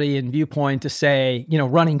visibility and viewpoint to say,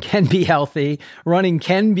 running can be healthy, running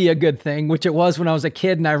can be a good thing, which it was when I was a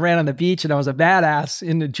kid and I ran on the beach and I was a badass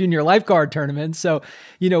in the junior lifeguard tournament. So,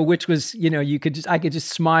 which was, I could just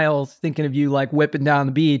smile thinking of you like whipping down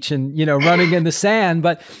the beach and, running in the sand.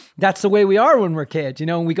 But that's the way we are when we're kids,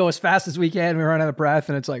 and we go as fast as we can, we run out of breath,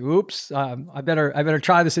 and it's like, oops, I better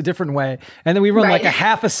try this a different way. And then we run like a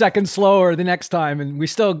half a second slower the next time, and we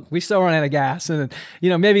still run out of gas. And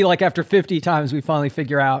maybe like after 50 times, we finally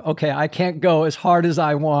figure out, okay, I can't go as hard as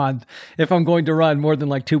I want if I'm going to run more than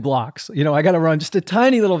like 2 blocks. I got to run just a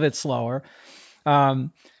tiny little bit slower.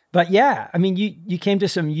 But yeah, I mean, you came to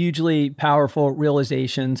some hugely powerful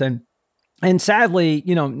realizations, and sadly,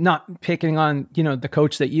 not picking on, the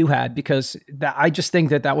coach that you had, because I just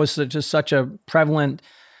think that was just such a prevalent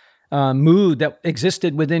mood that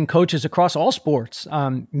existed within coaches across all sports,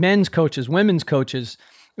 men's coaches, women's coaches,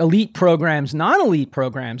 elite programs, non-elite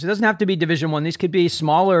programs. It doesn't have to be Division I. These could be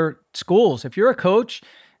smaller schools. If you're a coach,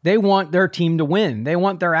 they want their team to win. They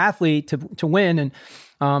want their athlete to win. And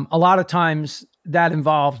a lot of times that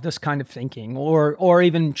involves this kind of thinking, or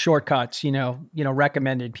even shortcuts,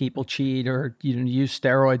 recommended people cheat or use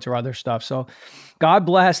steroids or other stuff. So God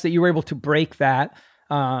bless that you were able to break that.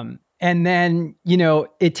 And then,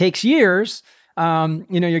 it takes years.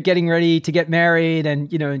 You're getting ready to get married,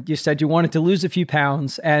 and, you said you wanted to lose a few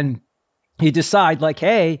pounds, and you decide like,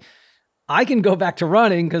 hey, I can go back to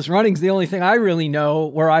running, because running's the only thing I really know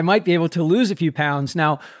where I might be able to lose a few pounds.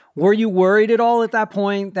 Now, were you worried at all at that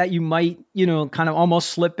point that you might, kind of almost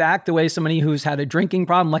slip back the way somebody who's had a drinking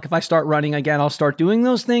problem, like, if I start running again, I'll start doing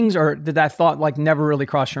those things? Or did that thought like never really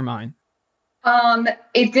cross your mind?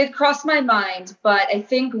 It did cross my mind, but I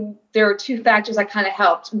think there are 2 factors that kind of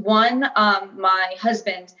helped. One, my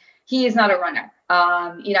husband, he is not a runner.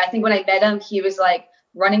 I think when I met him, he was like,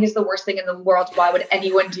 running is the worst thing in the world. Why would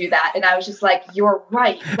anyone do that? And I was just like, you're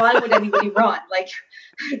right. Why would anybody run? Like,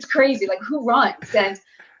 it's crazy. Like, who runs?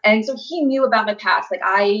 And so he knew about my past. Like,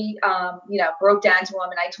 I, broke down to him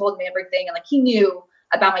and I told him everything. And like, he knew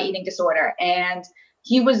about my eating disorder. And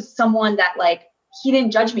he was someone that like, he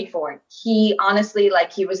didn't judge me for it. He honestly,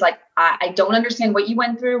 like, he was like, I don't understand what you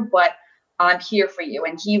went through, but I'm here for you.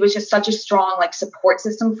 And he was just such a strong, like, support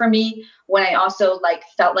system for me when I also like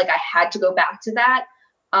felt like I had to go back to that.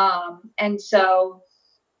 And so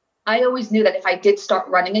I always knew that if I did start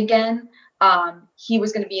running again, he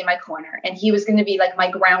was going to be in my corner, and he was going to be like my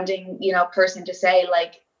grounding, person to say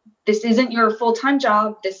like, this isn't your full-time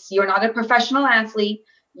job. You're not a professional athlete.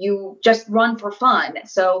 You just run for fun.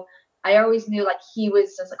 So I always knew like he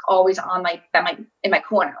was just like always in my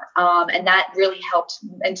corner. And that really helped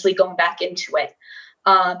mentally going back into it.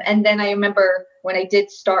 And then I remember when I did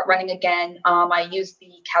start running again, I used the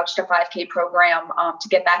Couch to 5K program to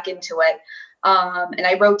get back into it. And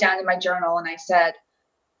I wrote down in my journal and I said,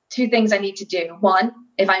 2 things I need to do. 1,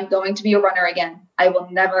 if I'm going to be a runner again, I will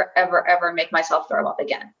never, ever, ever make myself throw up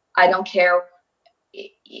again. I don't care.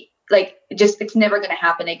 Like, it's never going to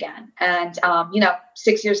happen again. And,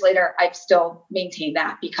 6 years later, I've still maintained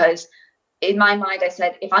that, because in my mind, I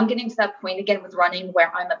said, if I'm getting to that point again with running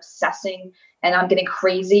where I'm obsessing and I'm getting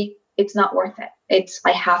crazy, it's not worth it.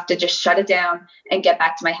 I have to just shut it down and get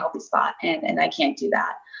back to my healthy spot. And I can't do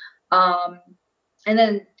that. And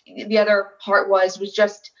then the other part was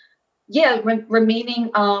just yeah,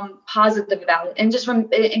 remaining positive about it, and just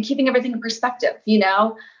and keeping everything in perspective, you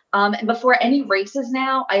know. And before any races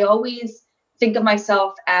now, I always think of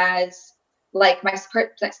myself as like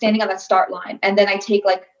standing on that start line, and then I take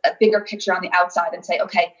like a bigger picture on the outside and say,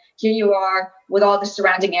 okay, here you are with all the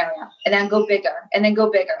surrounding area, and then go bigger, and then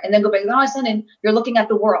go bigger, and then go bigger. And all of a sudden, you're looking at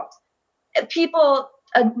the world. People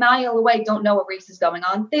a mile away don't know what race is going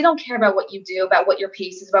on. They don't care about what you do, about what your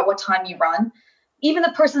pace is, about what time you run. Even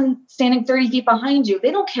the person standing 30 feet behind you,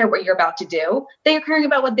 they don't care what you're about to do. They are caring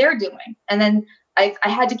about what they're doing. And then I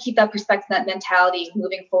had to keep that perspective, that mentality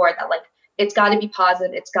moving forward, that like, it's got to be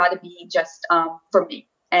positive. It's got to be just for me.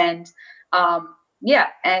 And yeah.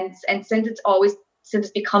 And since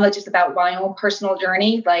it's become just about my own personal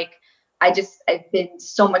journey, like I've been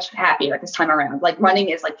so much happier at this time around. Like running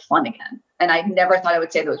is like fun again. And I never thought I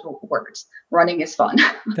would say those words. Running is fun.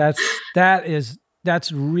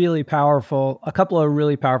 That's really powerful. A couple of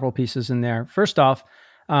really powerful pieces in there. First off,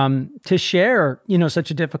 to share,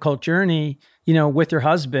 such a difficult journey, with your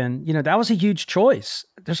husband, that was a huge choice.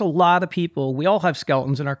 There's a lot of people. We all have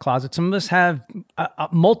skeletons in our closet. Some of us have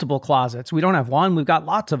multiple closets. We don't have one. We've got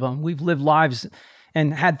lots of them. We've lived lives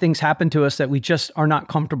and had things happen to us that we just are not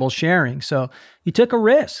comfortable sharing. So you took a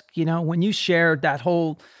risk, when you shared that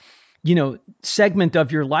whole segment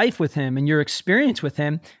of your life with him and your experience with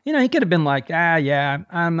him, he could have been like, yeah,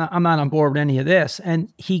 I'm not on board with any of this.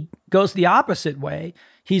 And he goes the opposite way.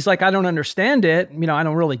 He's like, I don't understand it. I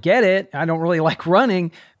don't really get it. I don't really like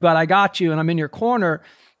running, but I got you and I'm in your corner.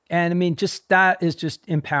 And I mean, just that is just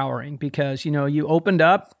empowering because, you opened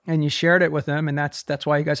up and you shared it with him, and that's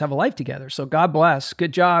why you guys have a life together. So God bless.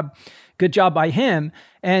 Good job by him.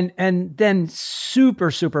 And then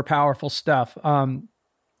super, super powerful stuff.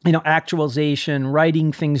 Actualization,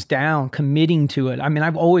 writing things down, committing to it. I mean,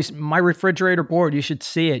 my refrigerator board, you should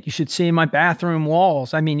see it. You should see my bathroom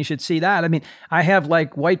walls. I mean, you should see that. I mean, I have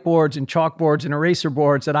like whiteboards and chalkboards and eraser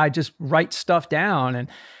boards that I just write stuff down, and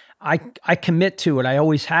I commit to it. I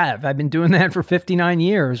always have. I've been doing that for 59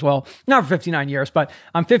 years. Well, not for 59 years, but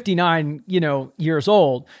I'm 59, years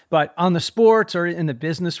old. But on the sports or in the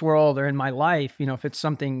business world or in my life, if it's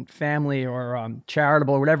something family or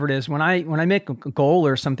charitable or whatever it is, when I make a goal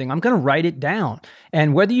or something, I'm going to write it down.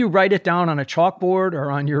 And whether you write it down on a chalkboard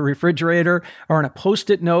or on your refrigerator or on a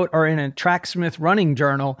Post-it note or in a Tracksmith running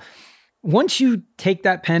journal, once you take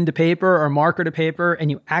that pen to paper or marker to paper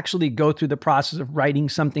and you actually go through the process of writing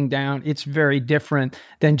something down, it's very different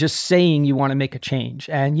than just saying you want to make a change.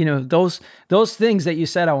 And, those things that you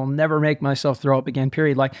said, I will never make myself throw up again,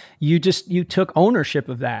 period. Like you took ownership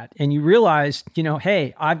of that and you realized,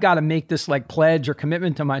 hey, I've got to make this like pledge or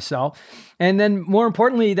commitment to myself. And then more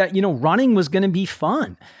importantly that, running was going to be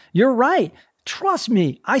fun. You're right. Trust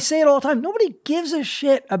me, I say it all the time. Nobody gives a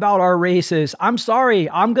shit about our races. I'm sorry.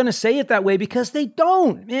 I'm going to say it that way because they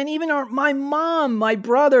don't. And even my mom, my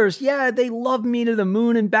brothers, yeah, they love me to the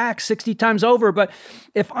moon and back 60 times over. But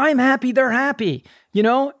if I'm happy, they're happy.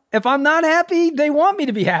 If I'm not happy, they want me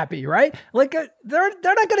to be happy, right? Like they're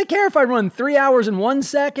not going to care if I run 3 hours and 1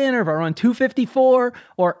 second or if I run 2:54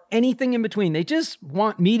 or anything in between. They just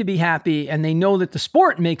want me to be happy, and they know that the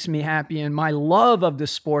sport makes me happy, and my love of the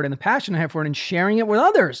sport and the passion I have for it and sharing it with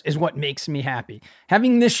others is what makes me happy.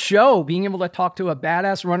 Having this show, being able to talk to a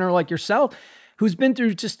badass runner like yourself who's been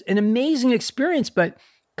through just an amazing experience, but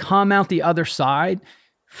come out the other side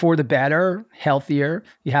for the better, healthier.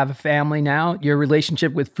 You have a family now. Your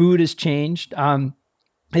relationship with food has changed.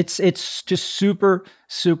 It's just super,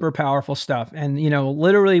 super powerful stuff. And,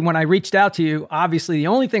 literally when I reached out to you, obviously the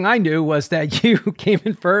only thing I knew was that you came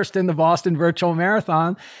in first in the Boston Virtual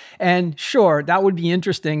Marathon. And sure, that would be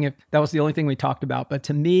interesting if that was the only thing we talked about. But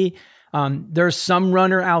to me, there's some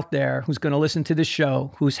runner out there who's going to listen to this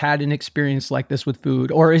show who's had an experience like this with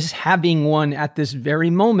food or is having one at this very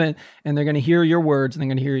moment, and they're going to hear your words and they're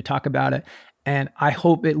going to hear you talk about it. And I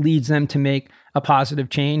hope it leads them to make a positive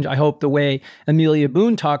change. I hope the way Amelia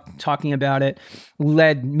Boone talking about it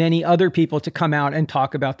led many other people to come out and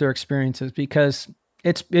talk about their experiences, because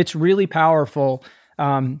it's really powerful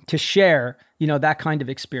to share, that kind of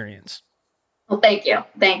experience. Well, thank you.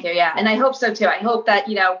 Yeah. And I hope so too. I hope that,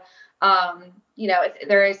 if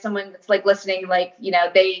there is someone that's like listening, like,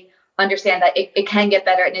 they understand that it can get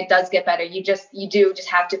better and it does get better. You do just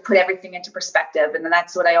have to put everything into perspective. And then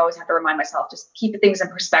that's what I always have to remind myself, just keep the things in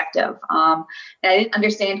perspective. And I didn't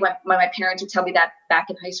understand when my parents would tell me that back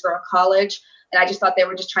in high school or college. And I just thought they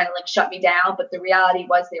were just trying to like shut me down. But the reality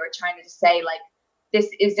was they were trying to just say like, this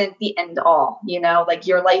isn't the end all, like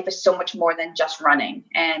your life is so much more than just running.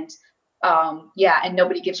 And and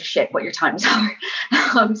nobody gives a shit what your times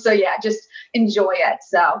are. So yeah, just enjoy it.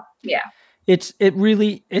 So yeah.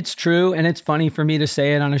 It's true. And it's funny for me to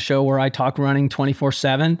say it on a show where I talk running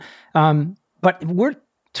 24/7. But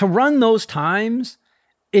to run those times,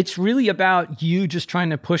 it's really about you just trying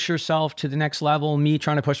to push yourself to the next level, me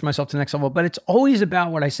trying to push myself to the next level. But it's always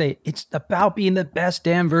about what I say. It's about being the best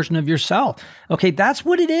damn version of yourself. Okay. That's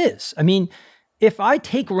what it is. I mean, if I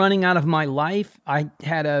take running out of my life, I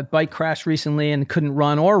had a bike crash recently and couldn't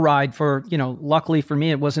run or ride for, luckily for me,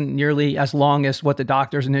 it wasn't nearly as long as what the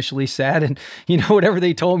doctors initially said. And, whatever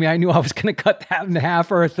they told me, I knew I was going to cut that in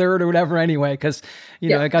half or a third or whatever anyway, because,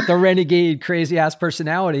 I got the renegade, crazy ass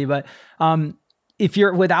personality. But if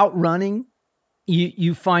you're without running,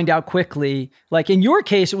 you find out quickly, like in your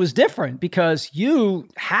case, it was different because you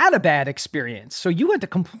had a bad experience. So you had to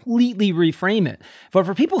completely reframe it. But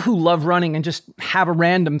for people who love running and just have a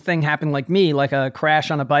random thing happen like me, like a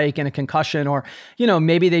crash on a bike and a concussion, or,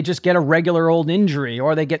 maybe they just get a regular old injury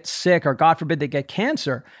or they get sick or God forbid they get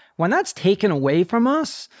cancer. When that's taken away from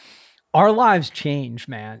us, our lives change,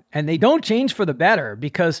 man. And they don't change for the better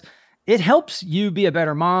because it helps you be a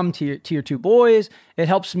better mom to your two boys. It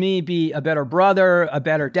helps me be a better brother, a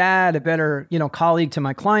better dad, a better, colleague to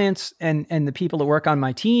my clients and the people that work on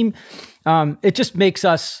my team. It just makes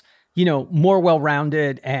us, more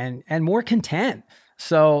well-rounded and more content.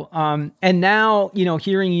 So, and now,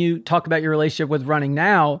 hearing you talk about your relationship with running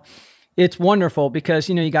now, it's wonderful because,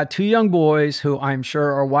 you got two young boys who I'm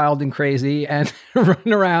sure are wild and crazy and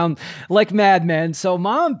run around like madmen. So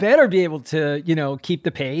mom better be able to, keep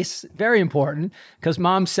the pace. Very important because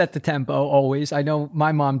mom set the tempo always. I know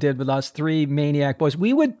my mom did with us, three maniac boys.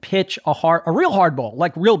 We would pitch a real hard ball,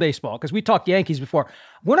 like real baseball, because we talked Yankees before.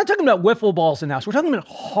 We're not talking about wiffle balls in the house. We're talking about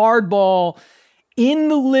hard ball. In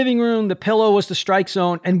the living room, the pillow was the strike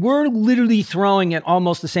zone, and we're literally throwing at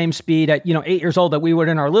almost the same speed at, 8 years old that we would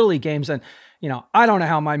in our Little League games. And, I don't know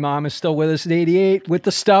how my mom is still with us at 88 with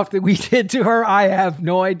the stuff that we did to her. I have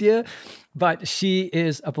no idea, but she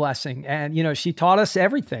is a blessing. And, she taught us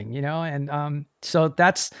everything, and so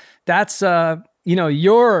that's your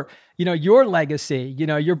legacy,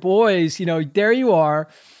 your boys, there you are,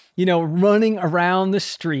 running around the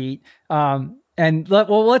street, and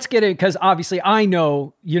let's get it because obviously I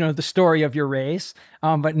know, the story of your race,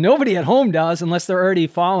 but nobody at home does unless they're already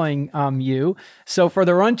following you. So for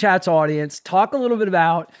the Run Chats audience, talk a little bit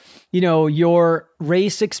about, your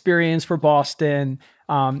race experience for Boston,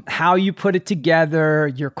 how you put it together,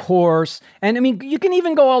 your course. And I mean, you can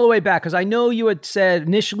even go all the way back because I know you had said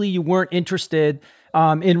initially you weren't interested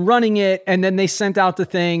in running it. And then they sent out the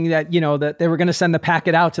thing that, that they were going to send the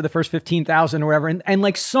packet out to the first 15,000 or whatever. And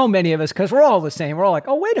like so many of us, cause we're all the same. We're all like,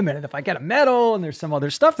 oh, wait a minute. If I get a medal and there's some other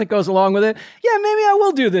stuff that goes along with it, yeah, maybe I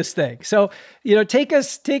will do this thing. So, take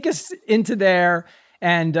us into there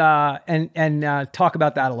and talk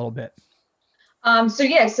about that a little bit. I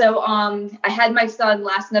had my son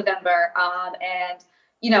last November, and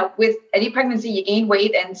with any pregnancy, you gain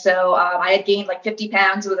weight. And so I had gained like 50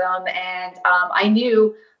 pounds with him. And I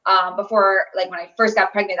knew before, like when I first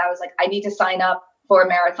got pregnant, I was like, I need to sign up for a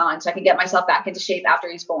marathon so I can get myself back into shape after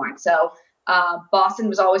he's born. So Boston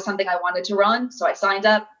was always something I wanted to run. So I signed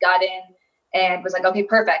up, got in, and was like, okay,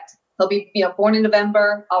 perfect. He'll be born in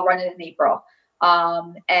November. I'll run it in April.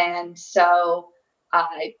 And so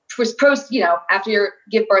I was after you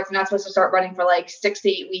give birth, you're not supposed to start running for like 6 to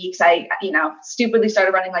 8 weeks. I, stupidly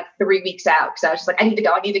started running like 3 weeks out. Cause I was just like, I need to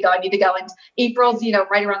go. And April's,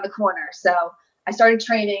 right around the corner. So I started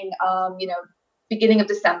training, beginning of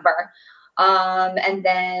December. And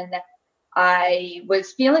then I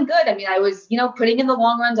was feeling good. I mean, I was, putting in the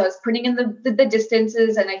long runs. I was putting in the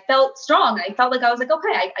distances and I felt strong. I felt like I was like,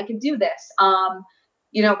 okay, I could do this.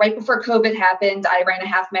 Right before COVID happened, I ran a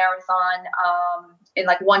half marathon, in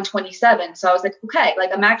like 1:27. So I was like, okay,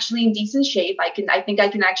 like I'm actually in decent shape. I think I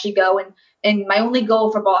can actually go. And my only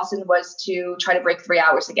goal for Boston was to try to break 3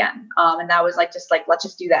 hours again. And that was like, let's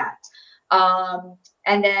just do that.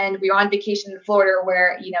 And then we were on vacation in Florida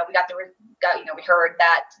where, we heard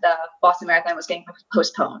that the Boston Marathon was getting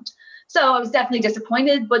postponed. So I was definitely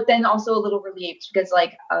disappointed, but then also a little relieved because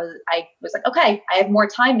I was like, okay, I have more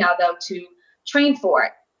time now though to train for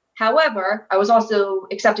it. However, I was also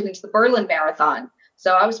accepted into the Berlin Marathon.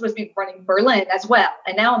 So I was supposed to be running Berlin as well.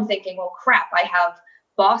 And now I'm thinking, well, crap, I have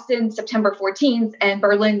Boston September 14th and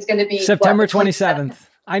Berlin's going to be September 27th.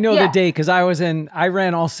 I know the date because I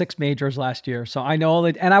ran all 6 majors last year. So I know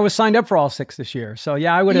that, and I was signed up for all 6 this year. So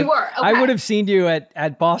yeah, I would have seen you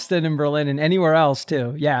at Boston and Berlin and anywhere else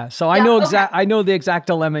too. Yeah. So I know I know the exact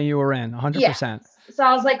dilemma you were in 100%. Yeah. So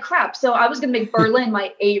I was like, crap. So I was going to make Berlin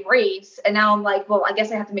my A race. And now I'm like, well, I guess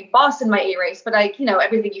I have to make Boston my A race. But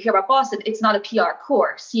everything you hear about Boston, it's not a PR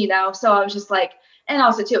course, So I was just like, And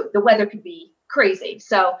also too, the weather could be crazy.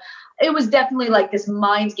 So it was definitely like this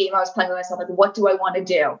mind game I was playing with myself. Like, what do I want to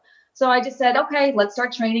do? So I just said, okay, let's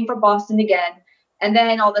start training for Boston again. And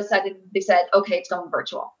then all of a sudden they said, okay, it's going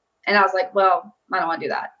virtual. And I was like, well, I don't want to do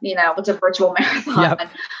that. It's a virtual marathon. Yep.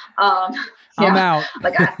 I'm out.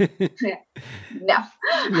 Like, no,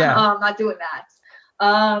 I'm not doing that.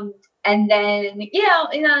 And then,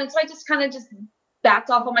 so I just kind of just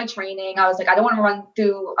backed off on my training. I was like, I don't want to run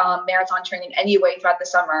through marathon training anyway throughout the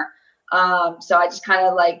summer. So I just kind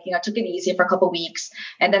of took it easy for a couple of weeks.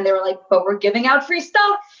 And then they were like, but we're giving out free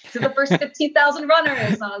stuff to the first 15,000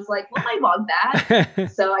 runners. And I was like, well, I want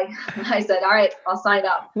that. So I said, all right, I'll sign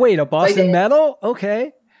up. Wait, a Boston medal?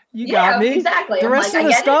 Okay. You got me. Exactly. The rest of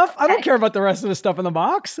the stuff? I don't care about the rest of the stuff in the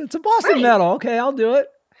box. It's a Boston medal. Okay, I'll do it.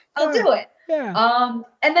 I'll do it. Yeah.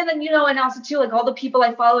 And then, and also too, like all the people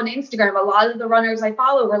I follow on Instagram, a lot of the runners I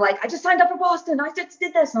follow were like, I just signed up for Boston. I just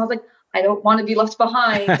did this. And I was like, I don't want to be left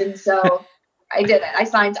behind. And so I did it. I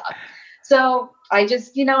signed up. So I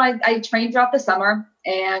just, I trained throughout the summer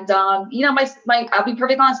and, I'll be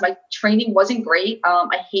perfectly honest, my training wasn't great.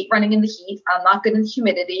 I hate running in the heat. I'm not good in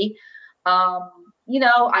humidity. I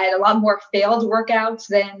had a lot more failed workouts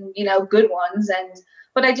than, good ones.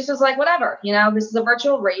 But I just was like, whatever, this is a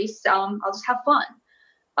virtual race. I'll just have fun.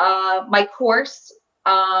 My course,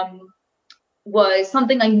 was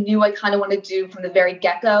something I knew I kind of want to do from the very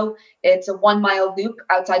get-go. It's a 1 mile loop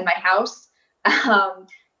outside my house.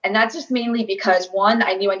 And that's just mainly because one,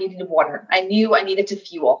 I knew I needed water. I knew I needed to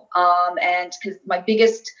fuel. And because my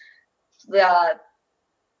biggest,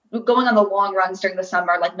 going on the long runs during the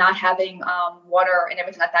summer, like not having water and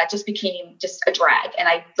everything like that just became just a drag. And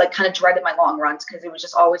I kind of dreaded my long runs because it was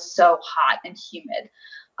just always so hot and humid.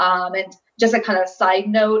 And just a kind of side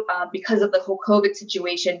note, because of the whole COVID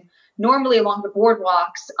situation, normally along the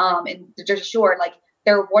boardwalks in the Jersey Shore,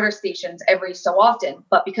 there are water stations every so often,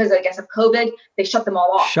 but because I guess of COVID, they shut them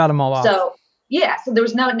all off. Shut them all off. So so there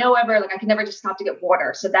was no ever, I could never just stop to get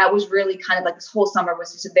water. So that was really kind of this whole summer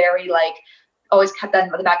was just very always kept that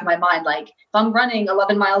in the back of my mind. If I'm running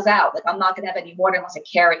 11 miles out, I'm not going to have any water unless I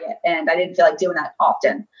carry it. And I didn't feel like doing that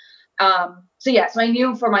often. So I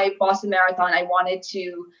knew for my Boston Marathon, I wanted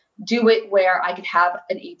to do it where I could have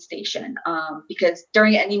an aid station. Because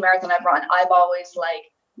during any marathon I've run, I've always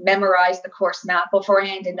memorized the course map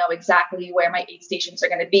beforehand and know exactly where my aid stations are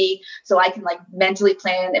going to be. So I can mentally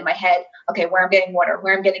plan in my head, okay, where I'm getting water,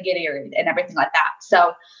 where I'm going to get aid and everything like that.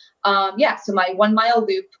 So, so my 1 mile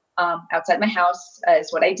loop, outside my house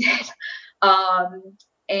is what I did.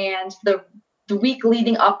 And the week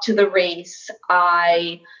leading up to the race,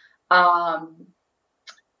 I,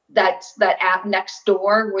 that app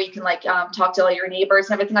Nextdoor where you can talk to all your neighbors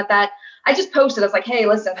and everything like that. I just posted, I was like, hey,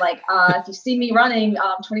 listen, if you see me running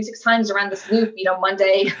 26 times around this loop,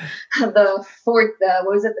 Monday, the 4th,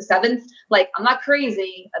 the 7th, I'm not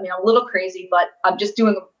crazy. I mean, I'm a little crazy, but I'm just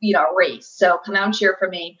doing, a race. So come out and cheer for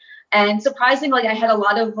me. And surprisingly, I had a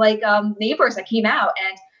lot of neighbors that came out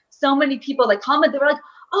and so many people commented, they were like,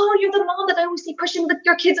 oh, you're the mom that I always see pushing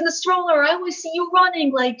your kids in the stroller. I always see you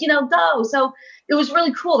running, go. So it was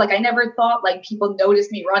really cool. I never thought people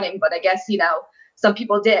noticed me running, but I guess, some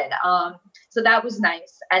people did. So that was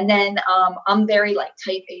nice. And then I'm very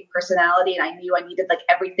type A personality and I knew I needed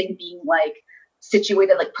everything being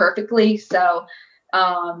situated perfectly. So,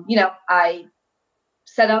 I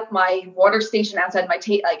set up my water station outside my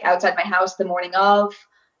outside my house the morning of.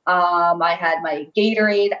 I had my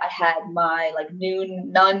Gatorade. I had my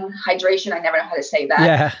Nun hydration. I never know how to say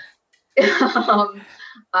that. Yeah.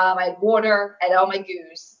 I had water and all my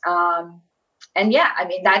goos. And I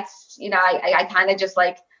mean, that's, I kind of just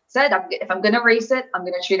said, if I'm going to race it, I'm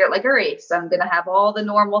going to treat it like a race. I'm going to have all the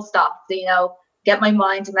normal stuff to, get my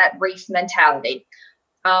mind in that race mentality.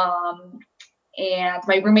 And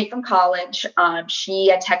my roommate from college, she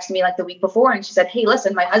had texted me the week before and she said, hey,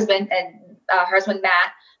 listen, my husband and her husband,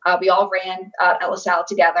 Matt, we all ran at LaSalle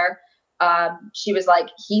together. She was like,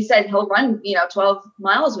 he said he'll run, 12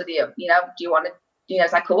 miles with you. Do you want to,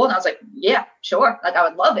 is that cool? And I was like, yeah, sure. I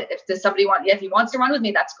would love it. If he wants to run with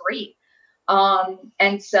me, that's great.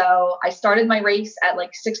 And so I started my race at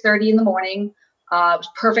 6:30 in the morning. It was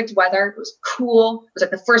perfect weather. It was cool. It was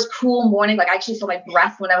the first cool morning. I actually saw my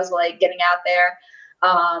breath when I was getting out there.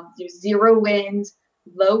 There was zero wind,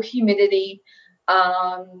 low humidity.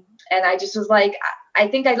 And I just was I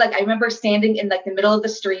think I remember standing in the middle of the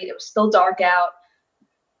street. It was still dark out,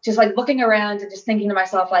 just looking around and just thinking to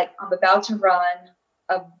myself, I'm about to run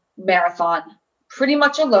a marathon pretty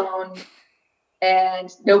much alone and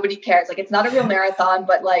nobody cares. It's not a real marathon,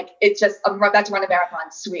 but it's just, I'm about to run a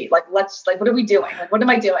marathon. Sweet. What are we doing? What am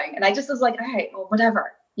I doing? And I just was all right, well,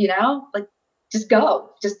 whatever, just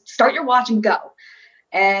go, just start your watch and go.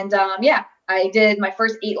 And yeah, I did my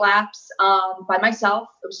first 8 laps by myself.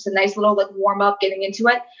 It was just a nice little like warm up getting into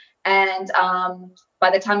it. And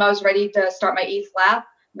by the time I was ready to start my 8th lap,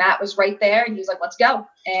 Matt was right there and he was like, let's go.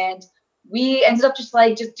 And we ended up just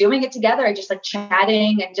doing it together, just like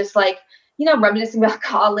chatting and just like, reminiscing about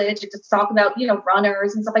college and just talking about,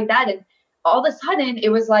 runners and stuff like that. And all of a sudden it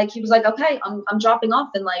was like, he was like, okay, I'm dropping off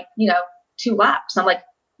in like, 2 laps. I'm like,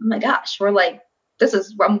 oh my gosh,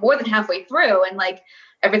 I'm more than halfway through and like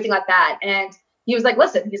everything like that. And he was like,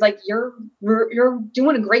 listen, he's like, you're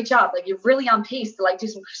doing a great job. Like, you're really on pace to like do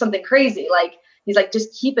something crazy. Like, he's like,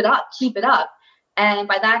 just keep it up. And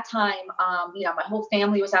by that time, my whole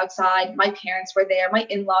family was outside. My parents were there. My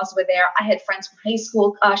in-laws were there. I had friends from high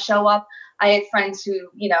school show up. I had friends who,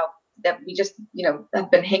 that we just, have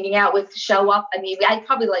been hanging out with show up. I mean, I had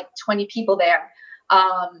probably like 20 people there,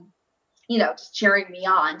 just cheering me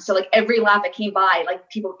on. So like every lap that came by, like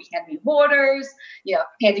people would be handing me waters,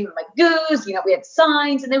 handing me my goose, we had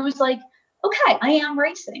signs, and it was like, okay, I am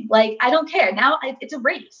racing. Like, I don't care. Now it's a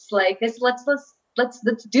race. Like this, let's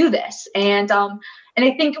do this. And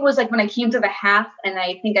I think it was like when I came to the half, and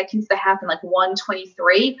I think I came to the half in like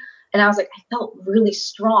 1:23, and I was like, I felt really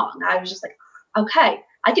strong. I was just like, okay,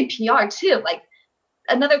 I can PR too. Like,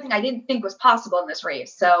 another thing I didn't think was possible in this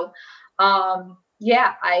race. So,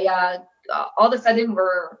 yeah, I all of a sudden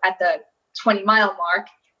we're at the 20-mile mark,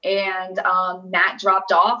 and Matt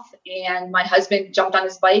dropped off, and my husband jumped on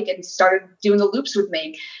his bike and started doing the loops with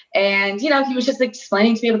me. And, he was just like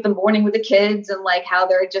explaining to me about the morning with the kids and like how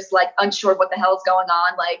they're just like unsure what the hell is going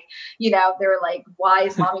on. Like, they're like, why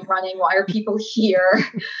is mommy running? Why are people here?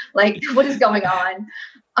 Like, what is going on?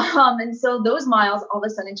 And so those miles all of a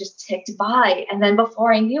sudden just ticked by. And then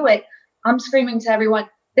before I knew it, I'm screaming to everyone,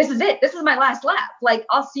 this is it. This is my last lap. Like,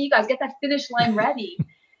 I'll see you guys, get that finish line ready.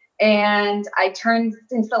 And I turned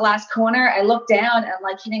into the last corner. I looked down and I'm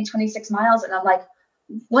like hitting 26 miles. And I'm like,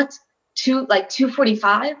 what?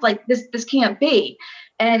 2:45? Like this can't be.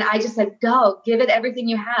 And I just said, go, give it everything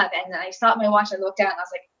you have. And then I stopped my watch. I looked down and I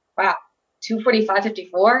was like, wow,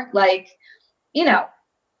 2:45:54. Like,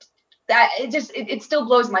 that it still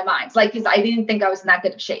blows my mind. Like, cause I didn't think I was in that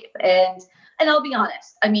good of shape. And I'll be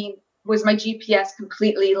honest. I mean, was my GPS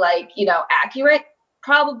completely accurate?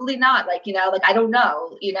 Probably not. Like, I don't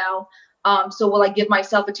know, so will I give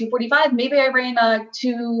myself a 2:45? Maybe I ran a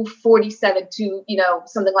 2:47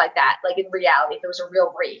 something like that. Like, in reality, if it was a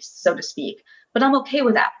real race, so to speak, but I'm okay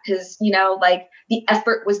with that because, the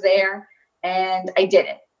effort was there and I did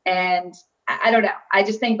it. And I don't know. I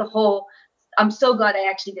just think I'm so glad I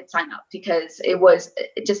actually did sign up because it was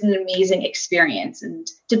just an amazing experience. And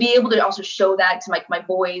to be able to also show that to my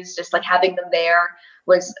boys, just like having them there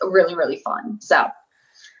was really, really fun. So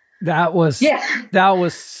that was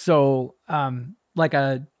so like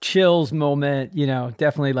a chills moment,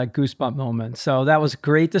 definitely like goosebump moment. So that was a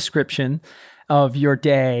great description of your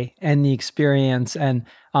day and the experience. And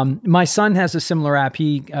my son has a similar app.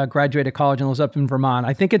 He graduated college and lives up in Vermont.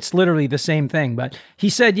 I think it's literally the same thing, but he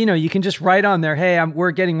said, you can just write on there, hey,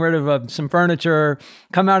 we're getting rid of some furniture,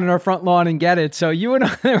 come out in our front lawn and get it. So you and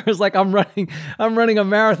I, there was like, I'm running a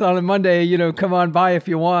marathon on Monday, come on by if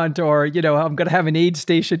you want, or, I'm going to have an aid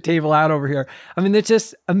station table out over here. I mean, it's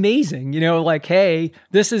just amazing, like, hey,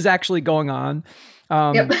 this is actually going on.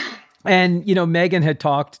 Yep. And, Megan had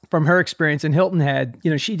talked from her experience in Hilton Head,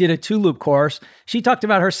 she did a 2-loop course. She talked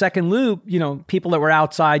about her second loop, people that were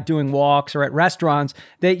outside doing walks or at restaurants,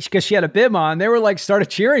 because she had a bib on, they were like, started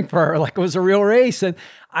cheering for her like it was a real race. And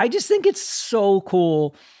I just think it's so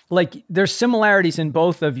cool. Like, there's similarities in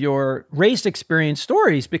both of your race experience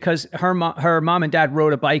stories because her mom and dad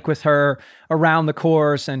rode a bike with her around the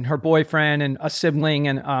course, and her boyfriend and a sibling,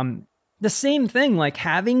 and, the same thing, like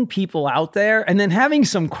having people out there and then having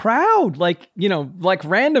some crowd, like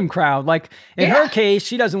random crowd. Like in her case,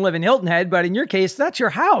 she doesn't live in Hilton Head, but in your case, that's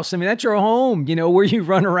your house. I mean, that's your home, where you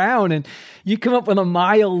run around and you come up with a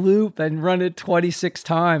mile loop and run it 26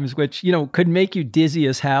 times, which, could make you dizzy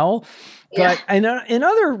as hell. But in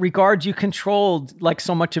other regards, you controlled like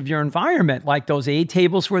so much of your environment. Like those aid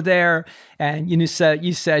tables were there, and you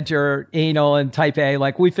said you're anal and type A.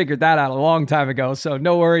 Like, we figured that out a long time ago, so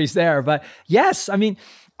no worries there. But yes, I mean,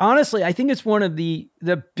 honestly, I think it's one of the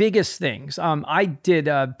biggest things. I did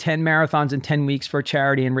 10 marathons in 10 weeks for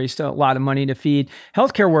charity and raised a lot of money to feed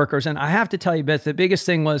healthcare workers. And I have to tell you, Beth, the biggest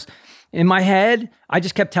thing was in my head, I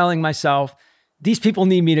just kept telling myself, these people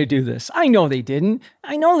need me to do this. I know they didn't,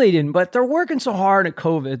 but they're working so hard at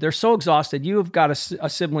COVID. They're so exhausted. You've got a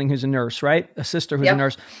sibling who's a nurse, right? A sister who's a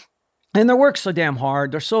nurse. And they work so damn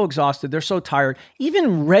hard. They're so exhausted. They're so tired.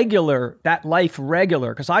 Even regular, that life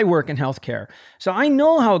regular, because I work in healthcare. So I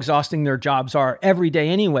know how exhausting their jobs are every day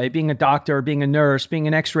anyway, being a doctor, being a nurse, being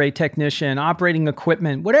an x-ray technician, operating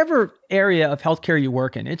equipment, whatever area of healthcare you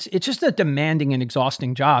work in. It's just a demanding and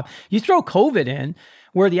exhausting job. You throw COVID in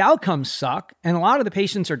where the outcomes suck and a lot of the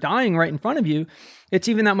patients are dying right in front of you, it's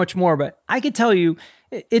even that much more. But I could tell you,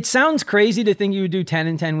 it sounds crazy to think you would do 10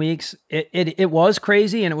 in 10 weeks. It was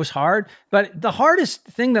crazy and it was hard. But the hardest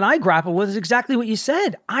thing that I grappled with is exactly what you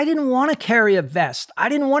said. I didn't want to carry a vest. I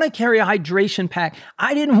didn't want to carry a hydration pack.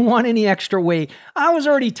 I didn't want any extra weight. I was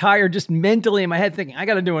already tired just mentally in my head thinking, I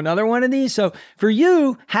got to do another one of these. So for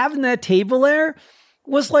you, having that table there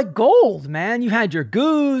was like gold, man. You had your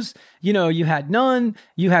goos, you had none,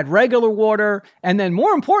 you had regular water. And then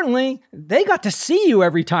more importantly, they got to see you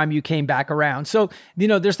every time you came back around. So,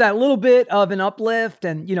 there's that little bit of an uplift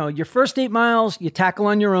and, your first 8 miles, you tackle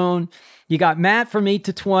on your own. You got Matt from 8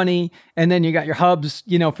 to 20, and then you got your hubs,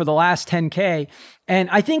 for the last 10K. And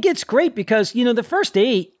I think it's great because, the first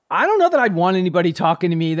 8, I don't know that I'd want anybody talking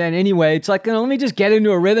to me then anyway. It's like, let me just get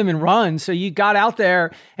into a rhythm and run. So you got out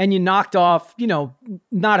there and you knocked off,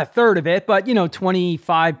 not a third of it, but,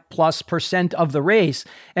 25+% of the race.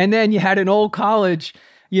 And then you had an old college,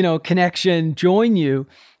 connection join you.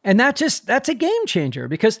 And that's a game changer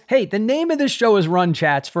because, hey, the name of this show is Run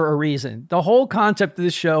Chats for a reason. The whole concept of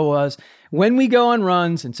this show was when we go on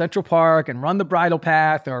runs in Central Park and run the bridle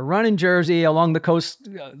path or run in Jersey along the coast,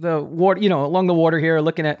 the water, along the water here,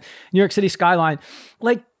 looking at New York City skyline,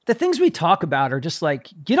 like the things we talk about are just like,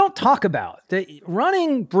 you don't talk about.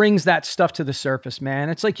 Running brings that stuff to the surface, man.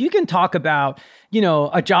 It's like you can talk about,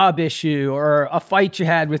 a job issue or a fight you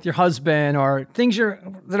had with your husband or things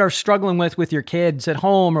that are struggling with your kids at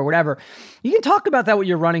home or whatever. You can talk about that with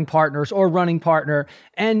your running partners or running partner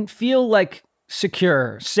and feel like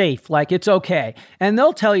secure, safe, like it's okay. And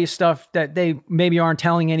they'll tell you stuff that they maybe aren't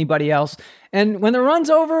telling anybody else. And when the run's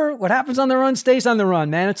over, what happens on the run stays on the run,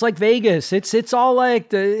 man. It's like Vegas. It's all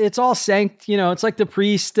like it's all sanct, it's like the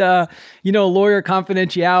priest, lawyer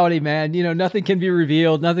confidentiality, man. Nothing can be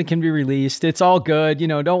revealed. Nothing can be released. It's all good.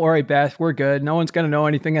 Don't worry, Beth, we're good. No one's going to know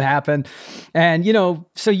anything that happened. And,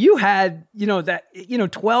 so you had, that,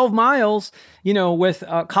 12 miles, with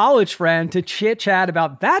a college friend to chit chat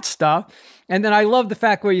about that stuff. And then I love the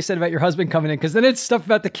fact what you said about your husband coming in, because then it's stuff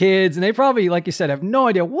about the kids. And they probably, like you said, have no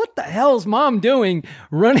idea what the hell is mom doing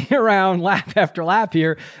running around lap after lap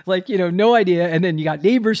here. Like, no idea. And then you got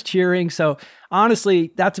neighbors cheering. So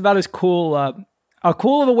honestly, that's about as cool of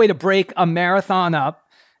a way to break a marathon up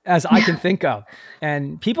as I can think of.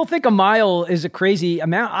 And people think a mile is a crazy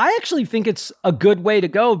amount. I actually think it's a good way to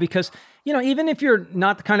go because even if you're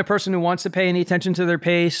not the kind of person who wants to pay any attention to their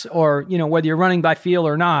pace or, whether you're running by feel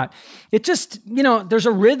or not, it just, there's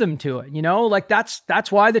a rhythm to it, like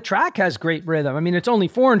that's why the track has great rhythm. I mean, it's only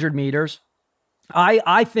 400 meters.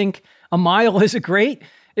 I think a mile is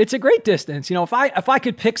it's a great distance. If I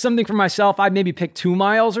could pick something for myself, I'd maybe pick 2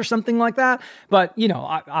 miles or something like that. But,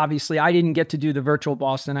 obviously I didn't get to do the virtual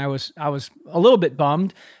Boston. I was a little bit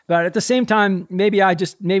bummed, but at the same time, maybe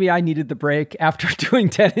I needed the break after doing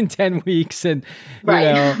 10 in 10 weeks. And,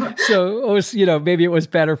 right. So it was, maybe it was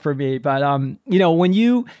better for me. But, when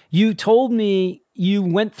you told me you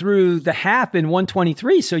went through the half in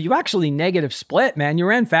 1:23. So you actually negative split, man. You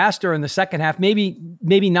ran faster in the second half,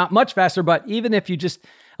 maybe not much faster, but even if you just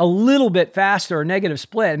a little bit faster or negative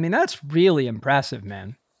split, I mean, that's really impressive,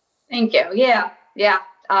 man. Thank you. Yeah. Yeah.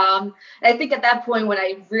 I think at that point when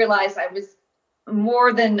I realized I was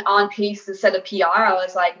more than on pace to set a PR, I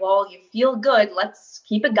was like, well, you feel good. Let's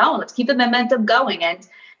keep it going. Let's keep the momentum going. And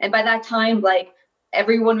by that time, like,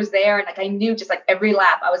 everyone was there. And like, I knew just like every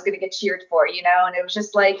lap I was going to get cheered for, and it was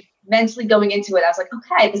just like mentally going into it. I was like,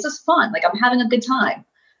 okay, this is fun. Like I'm having a good time.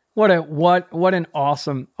 What an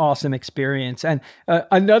awesome experience. And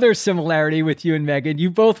another similarity with you and Megan,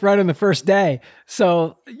 you both run on the first day.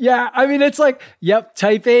 So yeah, I mean, it's like, yep,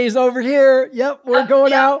 type A is over here. Yep. We're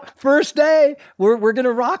going out first day. We're going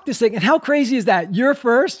to rock this thing. And how crazy is that? You're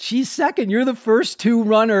first, she's second. You're the first 2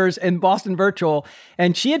 runners in Boston Virtual.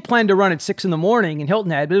 And she had planned to run at 6 a.m. in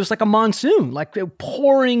Hilton Head, but it was like a monsoon, like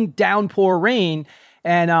pouring downpour rain.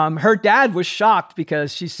 And her dad was shocked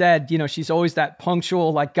because she said, she's always that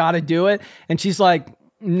punctual, like, gotta do it. And she's like,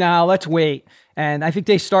 no, let's wait. And I think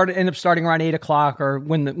they ended up starting around 8 o'clock or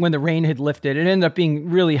when the rain had lifted. It ended up being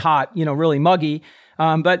really hot, really muggy.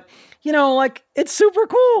 But, like, it's super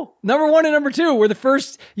cool. Number 1 and number 2 were the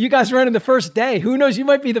first, you guys ran in the first day. Who knows? You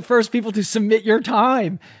might be the first people to submit your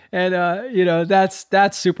time. And,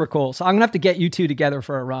 that's super cool. So I'm gonna have to get you two together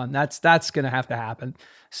for a run. That's gonna have to happen.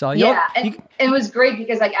 So yeah, and it was great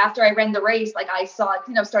because like after I ran the race, like I saw,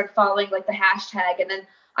 started following like the hashtag, and then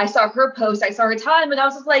I saw her post, I saw her time, and I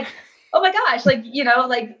was just like, oh my gosh, like,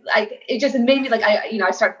 like it just made me like,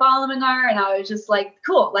 I started following her, and I was just like,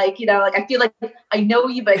 cool. Like, like I feel like I know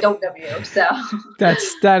you, but I don't know you. So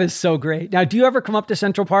that is so great. Now, do you ever come up to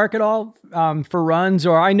Central Park at all for runs?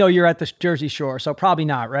 Or I know you're at the Jersey Shore, so probably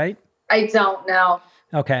not, right? I don't know.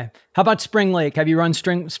 Okay. How about Spring Lake? Have you run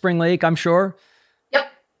Spring Lake, I'm sure?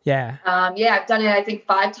 Yep. Yeah. Yeah, I've done it, I think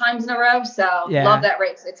 5 times in a row. So love that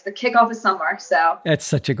race. It's the kickoff of summer. So it's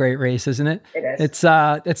such a great race, isn't it? It is.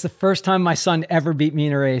 It's the first time my son ever beat me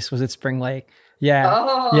in a race was at Spring Lake. Yeah.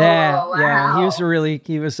 Oh, yeah. wow. Yeah.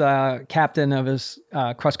 He was captain of his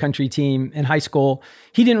cross country team in high school.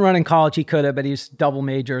 He didn't run in college. He could have, but he's double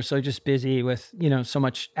major. So just busy with, so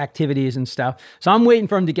much activities and stuff. So I'm waiting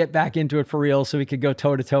for him to get back into it for real so we could go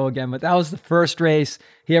toe to toe again. But that was the first race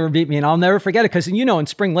he ever beat me. And I'll never forget it because, in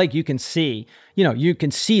Spring Lake, you can see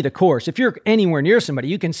the course. If you're anywhere near somebody,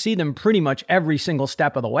 you can see them pretty much every single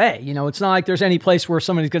step of the way. It's not like there's any place where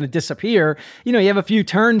somebody's going to disappear. You have a few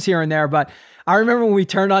turns here and there, but I remember when we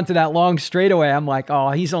turned onto that long straightaway, I'm like,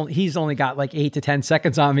 oh, he's only got like 8 to 10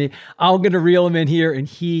 seconds on me. I'm going to reel him in here. And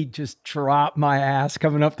he just dropped my ass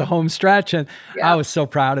coming up the home stretch. And I was so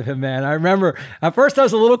proud of him, man. I remember at first I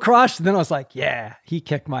was a little crushed. And then I was like, yeah, he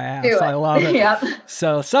kicked my ass. I love it. Yep.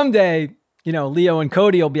 So someday, Leo and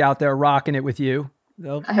Cody will be out there rocking it with you.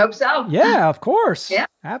 I hope so. Yeah, of course. Yeah.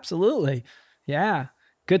 Absolutely. Yeah.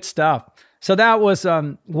 Good stuff. So that was,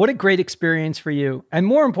 what a great experience for you. And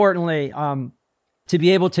more importantly, to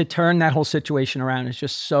be able to turn that whole situation around is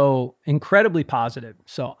just so incredibly positive.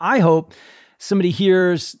 So I hope somebody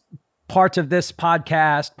hears parts of this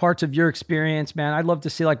podcast, parts of your experience, man. I'd love to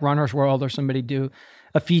see like Runner's World or somebody do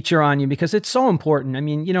a feature on you because it's so important. I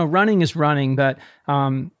mean, running is running, but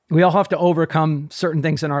we all have to overcome certain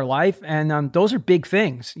things in our life. And those are big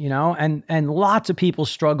things, and lots of people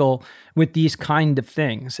struggle with these kind of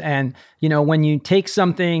things. And, when you take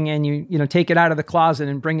something and you take it out of the closet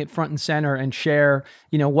and bring it front and center and share,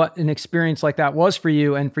 what an experience like that was for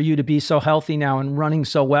you and for you to be so healthy now and running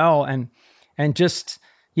so well and just,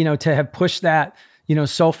 to have pushed that,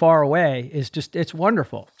 so far away is just, it's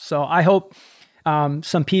wonderful. So I hope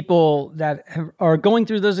some people that are going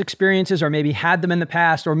through those experiences or maybe had them in the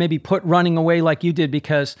past or maybe put running away like you did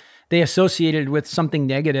because they associated with something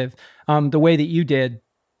negative the way that you did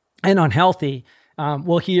and unhealthy,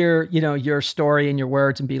 will hear, your story and your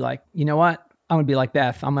words and be like, you know what? I'm going to be like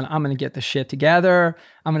Beth. I'm going to get the shit together.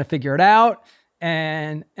 I'm going to figure it out.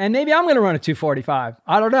 And maybe I'm going to run a 2:45.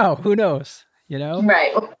 I don't know. Who knows?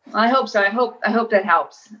 Right. Well, I hope so. I hope that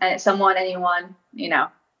helps. And anyone,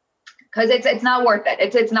 because it's not worth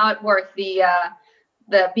it. It's not worth the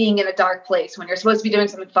being in a dark place when you're supposed to be doing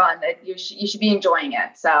something fun. That you should be enjoying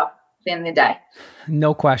it. So at the end of the day,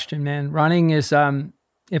 no question, man. Running is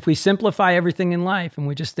if we simplify everything in life and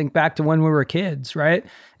we just think back to when we were kids, right?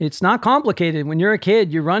 It's not complicated. When you're a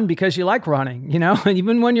kid, you run because you like running, and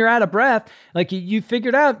even when you're out of breath, like you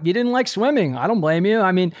figured out you didn't like swimming. I don't blame you.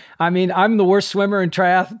 I mean, I'm the worst swimmer in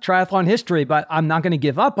triathlon history, but I'm not going to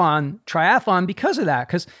give up on triathlon because of that.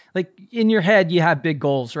 Cause like in your head, you have big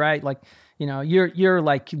goals, right? Like, you're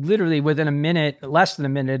like literally within less than a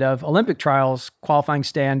minute of Olympic trials qualifying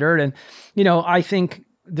standard. And, I think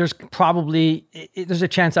there's probably, there's a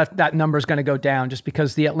chance that number is going to go down just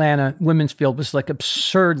because the Atlanta women's field was like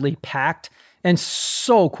absurdly packed and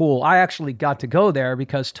so cool. I actually got to go there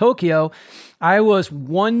because Tokyo, I was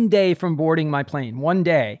 1 day from boarding my plane, 1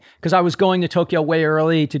 day, because I was going to Tokyo way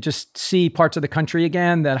early to just see parts of the country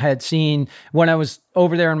again that I had seen when I was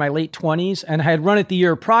over there in my late 20s. And I had run it the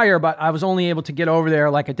year prior, but I was only able to get over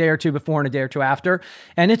there like a day or two before and a day or two after.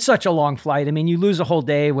 And it's such a long flight. I mean, you lose a whole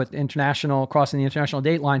day with crossing the international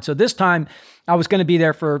date line. So this time I was going to be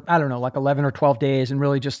there for, I don't know, like 11 or 12 days and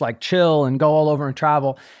really just like chill and go all over and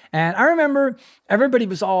travel. And I remember everybody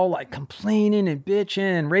was all like complaining and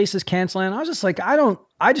bitching and races canceling. I was just like,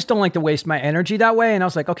 I just don't like to waste my energy that way. And I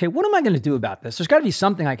was like, okay, what am I going to do about this? There's got to be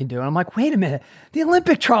something I can do. And I'm like, wait a minute, the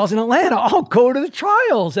Olympic trials in Atlanta, I'll go to the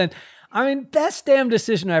trials. And I mean, best damn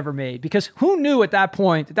decision I ever made, because who knew at that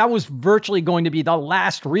point that was virtually going to be the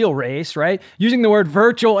last real race, right? Using the word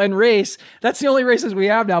virtual and race, that's the only races we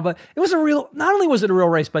have now, but it was not only was it a real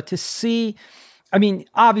race, but to see, I mean,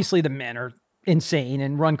 obviously the men are insane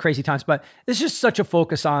and run crazy times, but it's just such a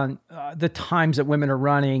focus on the times that women are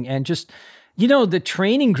running and just The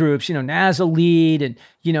training groups, NASA Lead and,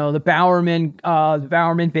 the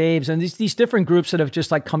Bowerman Babes and these different groups that have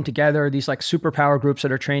just like come together, these like superpower groups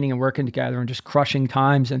that are training and working together and just crushing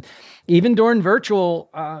times. And even during virtual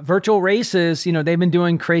races, they've been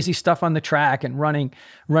doing crazy stuff on the track and running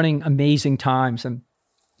amazing times. And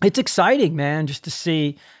it's exciting, man, just to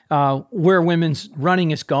see where women's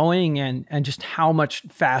running is going and just how much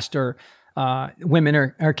faster women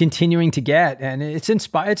are continuing to get. And it's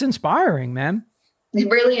inspiring, man. It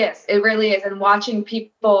really is. It really is. And watching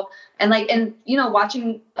people and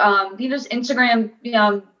watching, just Instagram,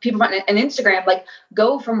 people on Instagram, like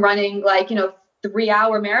go from running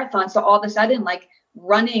 3-hour marathons to all of a sudden, like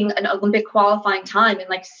running an Olympic qualifying time and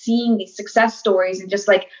like seeing these success stories and just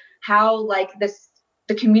like how like the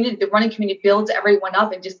running community builds everyone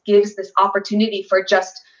up and just gives this opportunity for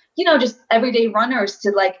just everyday runners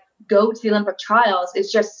to like go to the Olympic trials.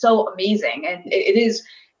 It's just so amazing. And it is,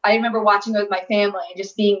 I remember watching it with my family and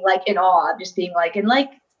just being like in awe, just being like, and like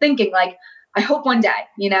thinking like, I hope one day,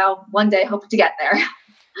 I hope to get there.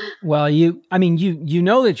 Well, you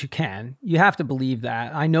know that you can. You have to believe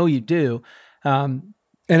that. I know you do. And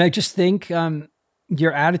I just think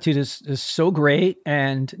your attitude is so great.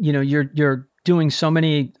 And, you're doing so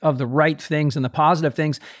many of the right things and the positive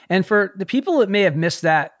things. And for the people that may have missed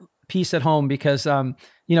that piece at home, because,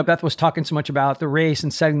 Beth was talking so much about the race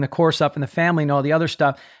and setting the course up and the family and all the other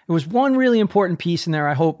stuff. There was one really important piece in there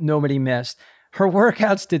I hope nobody missed. Her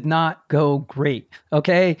workouts did not go great.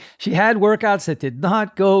 Okay. She had workouts that did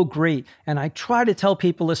not go great. And I try to tell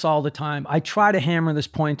people this all the time. I try to hammer this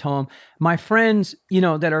point home. My friends,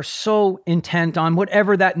 that are so intent on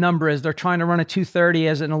whatever that number is, they're trying to run a 2:30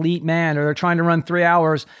 as an elite man, or they're trying to run 3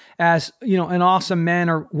 hours as, an awesome man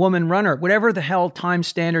or woman runner, whatever the hell time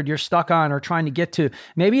standard you're stuck on or trying to get to.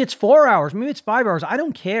 Maybe it's 4 hours, maybe it's 5 hours. I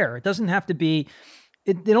don't care. It doesn't have to be.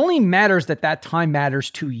 It only matters that time matters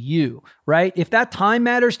to you, right? If that time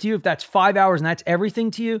matters to you, if that's 5 hours and that's everything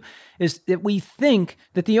to you, is that we think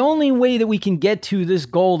that the only way that we can get to this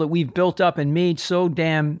goal that we've built up and made so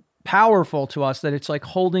damn powerful to us that it's like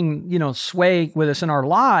holding, sway with us in our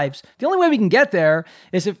lives. The only way we can get there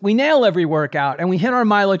is if we nail every workout and we hit our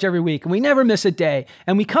mileage every week and we never miss a day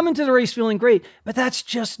and we come into the race feeling great. But that's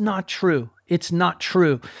just not true. It's not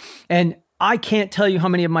true. And I can't tell you how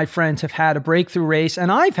many of my friends have had a breakthrough race,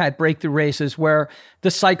 and I've had breakthrough races where the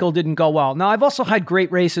cycle didn't go well. Now, I've also had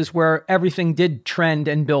great races where everything did trend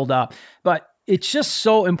and build up, but it's just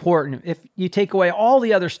so important, if you take away all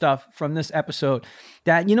the other stuff from this episode,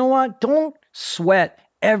 that, don't sweat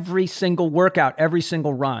every single workout, every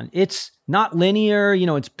single run. It's not linear,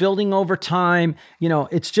 it's building over time. You're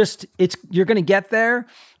going to get there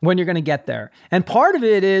when you're going to get there. And part of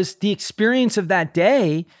it is the experience of that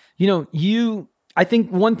day. I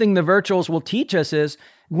think one thing the virtuals will teach us is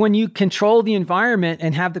when you control the environment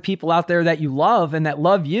and have the people out there that you love and that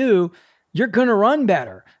love you, you're going to run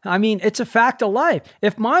better. I mean, it's a fact of life.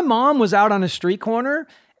 If my mom was out on a street corner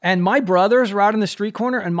and my brothers were out in the street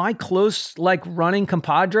corner and my close, running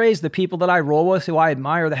compadres, the people that I roll with, who I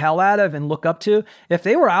admire the hell out of and look up to, if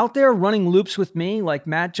they were out there running loops with me, like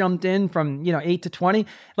Matt jumped in from, 8 to 20,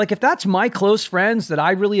 if that's my close friends that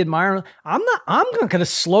I really admire, I'm not going to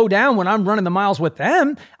slow down when I'm running the miles with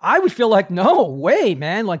them. I would feel like, no way,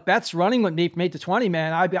 man. Beth's running with me from 8 to 20,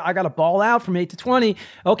 man. I got to ball out from 8 to 20.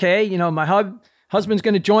 Okay. My husband's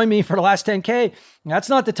going to join me for the last 10K. That's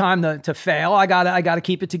not the time to fail. I gotta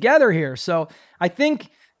keep it together here. So I think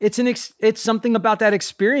it's something about that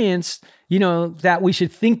experience, that we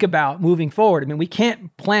should think about moving forward. I mean, we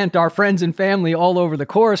can't plant our friends and family all over the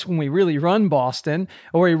course when we really run Boston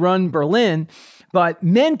or we run Berlin, but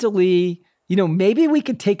mentally, maybe we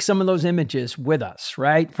could take some of those images with us,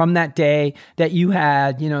 right? From that day that you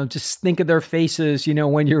had, just think of their faces,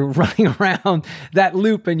 when you're running around that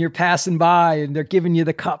loop and you're passing by and they're giving you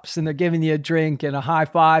the cups and they're giving you a drink and a high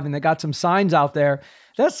five and they got some signs out there.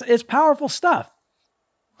 It's powerful stuff.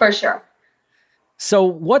 For sure. So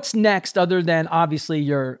what's next other than obviously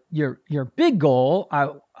your big goal?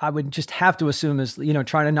 I would just have to assume is,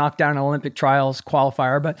 trying to knock down an Olympic trials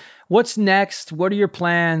qualifier, but what's next? What are your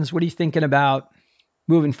plans? What are you thinking about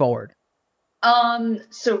moving forward?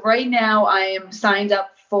 So right now I am signed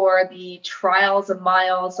up for the Trials of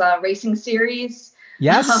Miles racing series.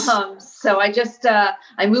 Yes. So I just,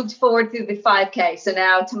 I moved forward through the 5K. So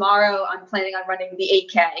now tomorrow I'm planning on running the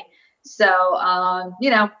 8K. So,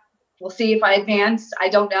 we'll see if I advance. I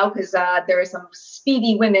don't know, because there are some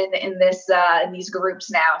speedy women in these groups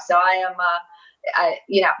now. So I am,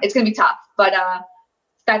 it's going to be tough. But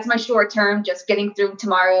that's my short term, just getting through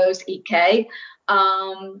tomorrow's 8K.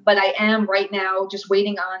 But I am right now just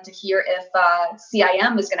waiting on to hear if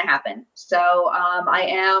CIM is going to happen. So I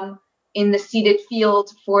am in the seeded field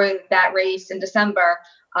for that race in December.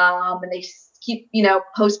 And they keep,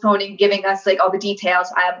 postponing, giving us like all the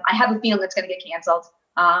details. I have a feeling it's going to get canceled.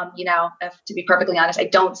 To be perfectly honest, I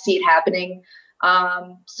don't see it happening.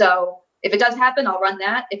 So if it does happen, I'll run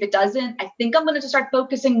that. If it doesn't, I think I'm going to just start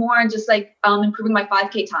focusing more on just like improving my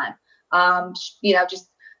 5K time. Just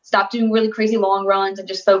stop doing really crazy long runs and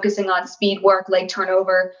just focusing on speed work, leg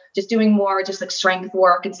turnover, just doing more just like strength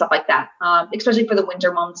work and stuff like that, especially for the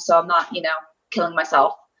winter months. So I'm not, killing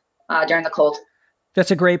myself during the cold. That's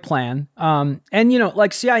a great plan. And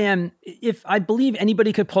like CIM, if I believe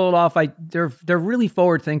anybody could pull it off, they're really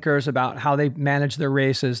forward thinkers about how they manage their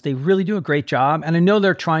races. They really do a great job. And I know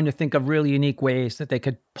they're trying to think of really unique ways that they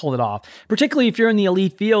could pull it off. Particularly if you're in the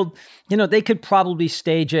elite field, they could probably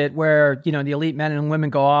stage it where, the elite men and women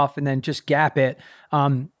go off and then just gap it.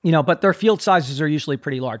 But their field sizes are usually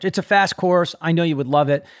pretty large. It's a fast course. I know you would love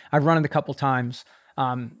it. I've run it a couple times.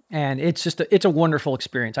 And it's just, it's a wonderful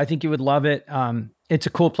experience. I think you would love it. It's a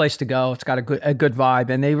cool place to go. It's got a good vibe,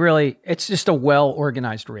 and it's just a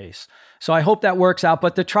well-organized race. So I hope that works out.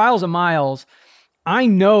 But the Trials of Miles, I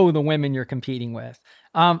know the women you're competing with.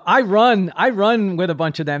 I run with a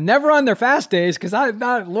bunch of them, never on their fast days, because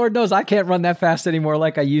Lord knows I can't run that fast anymore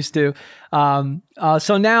like I used to.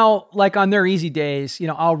 So now, like on their easy days,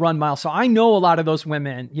 I'll run miles. So I know a lot of those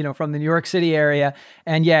women, from the New York City area,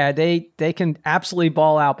 and yeah, they can absolutely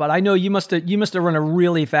ball out. But I know you must have run a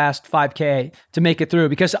really fast 5K to make it through,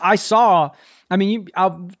 because I saw. I mean,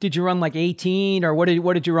 did you run like 18 or what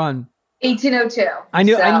did you run? 1802. I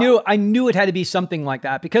knew it had to be something like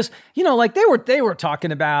that, because, like they were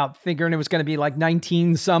talking about figuring it was going to be like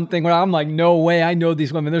 19 something. Well, I'm like, no way. I know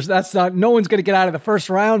these women. No one's going to get out of the first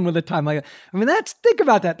round with a time like that. I mean, think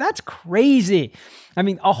about that. That's crazy. I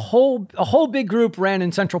mean, a whole big group ran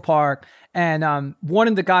in Central Park, and one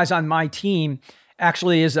of the guys on my team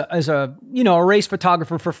actually is a race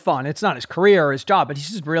photographer for fun. It's not his career or his job, but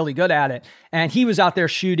he's just really good at it. And he was out there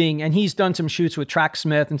shooting, and he's done some shoots with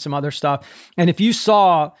Tracksmith and some other stuff. And if you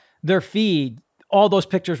saw their feed, all those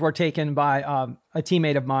pictures were taken by a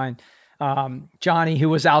teammate of mine, Johnny, who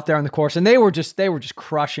was out there on the course, and they were just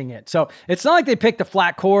crushing it. So it's not like they picked a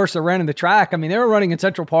flat course or ran in the track. I mean, they were running in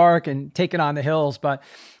Central Park and taking on the hills. But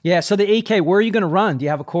yeah, so the 8K, where are you going to run? Do you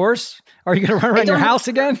have a course? Are you going to run around your house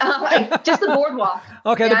again? Just the boardwalk.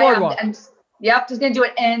 Okay, the boardwalk. Yep, just going to do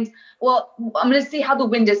it. And well, I'm going to see how the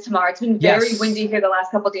wind is tomorrow. It's been very windy here the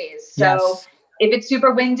last couple of days. So if it's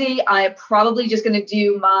super windy, I'm probably just going to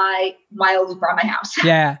do my mile loop around my house.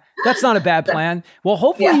 Yeah, that's not a bad plan. Well,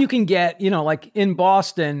 hopefully you can get, like in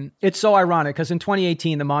Boston, it's so ironic because in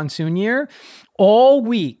 2018, the monsoon year, all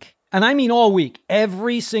week, and I mean all week,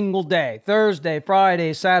 every single day, Thursday,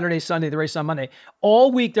 Friday, Saturday, Sunday, the race on Monday,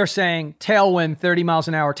 all week they're saying tailwind 30 miles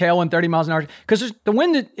an hour, tailwind 30 miles an hour. Because the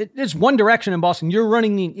wind is one direction in Boston. You're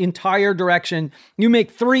running the entire direction. You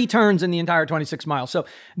make 3 turns in the entire 26 miles. So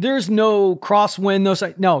there's no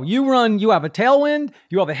crosswind. No, you have a tailwind,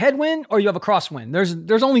 you have a headwind, or you have a crosswind.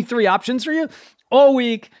 There's only 3 options for you all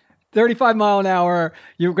week. 35 mile an hour,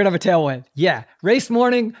 you're going to have a tailwind. Yeah. Race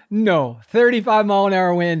morning, no. 35 mile an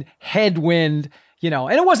hour wind, headwind,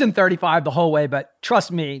 and it wasn't 35 the whole way, but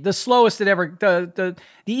trust me, the slowest it ever, the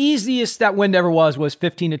easiest that wind ever was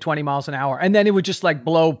 15 to 20 miles an hour. And then it would just like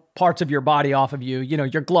blow parts of your body off of you,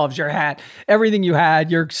 your gloves, your hat, everything you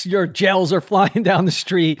had, your gels are flying down the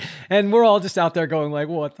street. And we're all just out there going like,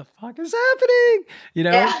 what the fuck is happening?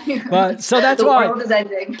 Yeah. But so that's why, world is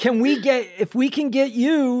ending. if we can get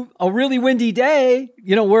you a really windy day,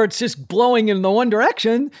 where it's just blowing in the one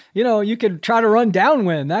direction, you could try to run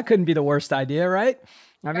downwind. That couldn't be the worst idea, right?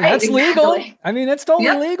 I mean, that's legal. I mean, it's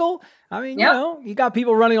totally legal. I mean, you got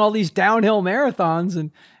people running all these downhill marathons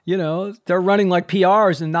and, they're running like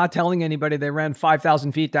PRs and not telling anybody they ran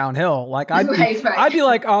 5,000 feet downhill. Like I'd be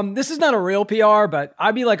like, this is not a real PR, but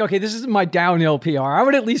I'd be like, okay, this is my downhill PR. I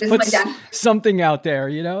would at least put something out there,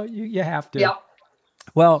 you have to. Yeah.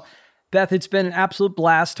 Well, Beth, it's been an absolute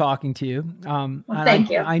blast talking to you. Thank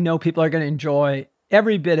you. I know people are going to enjoy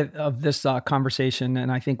every bit of this conversation,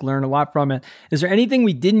 and I think learn a lot from it. Is there anything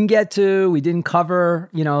we didn't get to, we didn't cover,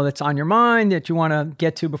 that's on your mind that you want to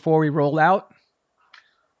get to before we roll out?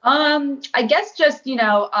 I guess just, thank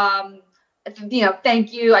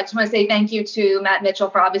you. I just want to say thank you to Matt Mitchell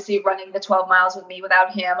for obviously running the 12 miles with me.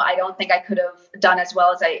 Without him, I don't think I could have done as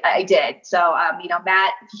well as I did. So,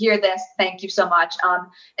 Matt, if you hear this, thank you so much.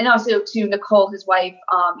 And also to Nicole, his wife,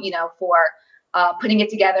 for putting it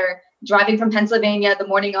together, driving from Pennsylvania the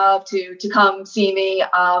morning of to come see me,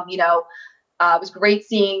 It was great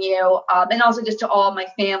seeing you. And also just to all my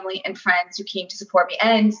family and friends who came to support me,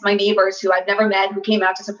 and my neighbors who I've never met who came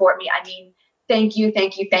out to support me. I mean, thank you,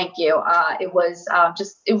 thank you, thank you. It was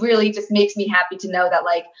it really just makes me happy to know that,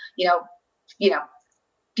 like,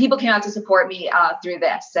 people came out to support me through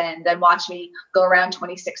this, and then watch me go around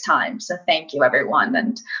 26 times. So thank you, everyone.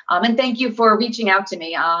 And thank you for reaching out to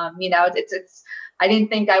me. It's I didn't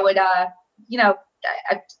think I would,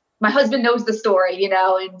 my husband knows the story,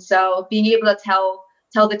 and so being able to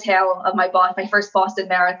tell the tale of my first Boston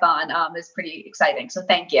Marathon is pretty exciting. So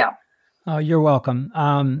thank you. Oh, you're welcome.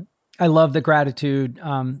 I love the gratitude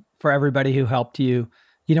for everybody who helped you,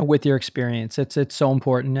 with your experience. It's so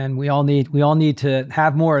important, and we all need to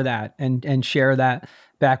have more of that and share that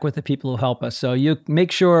back with the people who help us. So you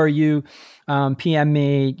make sure you PM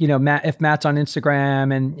me, Matt, if Matt's on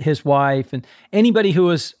Instagram, and his wife, and anybody who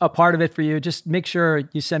was a part of it for you, just make sure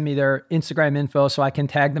you send me their Instagram info so I can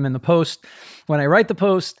tag them in the post when I write the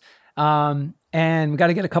post. And we got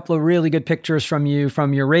to get a couple of really good pictures from you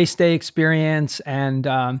from your race day experience, and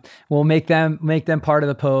we'll make them part of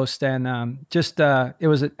the post. And it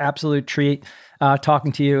was an absolute treat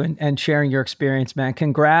talking to you and sharing your experience, man.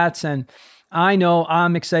 Congrats. And I know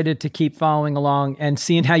I'm excited to keep following along and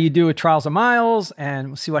seeing how you do with Trials of Miles, and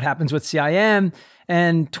we'll see what happens with CIM.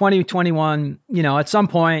 And 2021, at some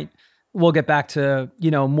point, we'll get back to,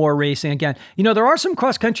 more racing again. There are some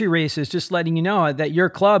cross-country races, just letting you know, that your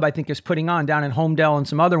club, I think, is putting on down in Homedale and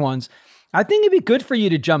some other ones. I think it'd be good for you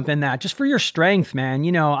to jump in that, just for your strength,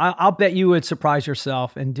 man. I'll bet you would surprise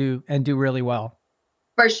yourself and do really well.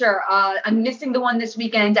 For sure. I'm missing the one this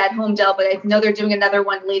weekend at Homedale, but I know they're doing another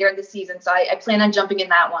one later in the season. So I plan on jumping in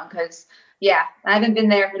that one because, I haven't been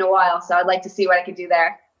there in a while. So I'd like to see what I can do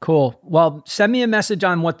there. Cool. Well, send me a message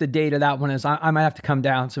on what the date of that one is. I might have to come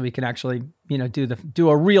down so we can actually, do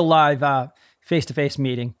a real live face-to-face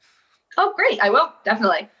meeting. Oh, great. I will.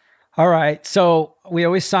 Definitely. All right. So we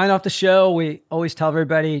always sign off the show. We always tell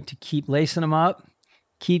everybody to keep lacing them up,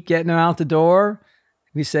 keep getting them out the door.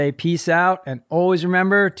 We say peace out, and always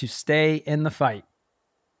remember to stay in the fight.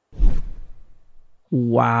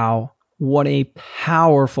 Wow. What a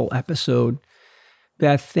powerful episode.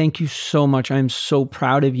 Beth, thank you so much. I'm so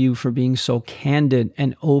proud of you for being so candid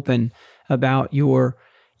and open about your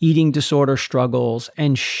eating disorder struggles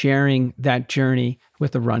and sharing that journey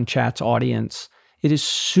with the Run Chats audience. It is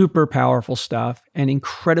super powerful stuff and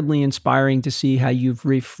incredibly inspiring to see how you've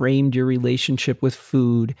reframed your relationship with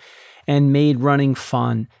food and made running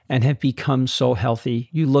fun and have become so healthy.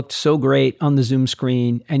 You looked so great on the Zoom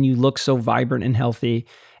screen, and you look so vibrant and healthy.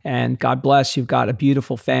 And God bless, you've got a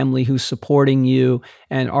beautiful family who's supporting you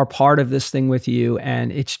and are part of this thing with you.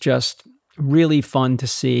 And it's just really fun to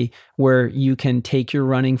see where you can take your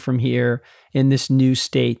running from here in this new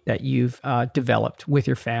state that you've developed with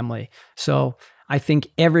your family. So I think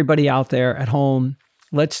everybody out there at home,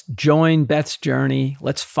 let's join Beth's journey.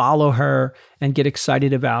 Let's follow her and get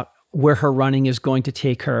excited about where her running is going to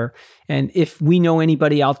take her. And if we know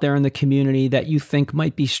anybody out there in the community that you think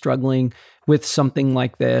might be struggling with something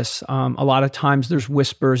like this, a lot of times there's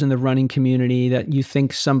whispers in the running community that you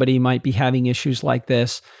think somebody might be having issues like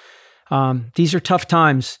this. These are tough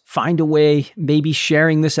times. Find a way, maybe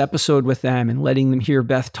sharing this episode with them and letting them hear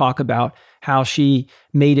Beth talk about how she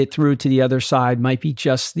made it through to the other side might be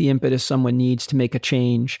just the impetus someone needs to make a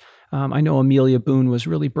change. I know Amelia Boone was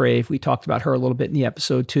really brave. We talked about her a little bit in the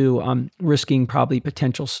episode too, risking probably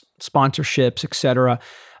potential sponsorships, et cetera,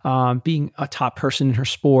 being a top person in her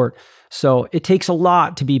sport. So it takes a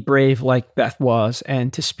lot to be brave like Beth was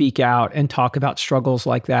and to speak out and talk about struggles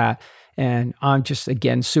like that. And I'm just,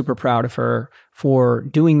 again, super proud of her for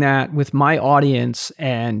doing that with my audience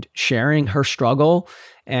and sharing her struggle,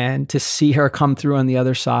 and to see her come through on the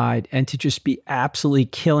other side and to just be absolutely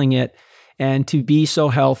killing it and to be so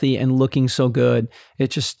healthy and looking so good.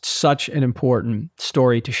 It's just such an important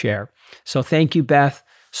story to share. So thank you, Beth,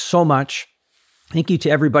 so much. Thank you to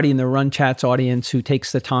everybody in the Run Chats audience who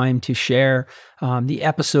takes the time to share the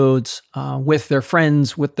episodes with their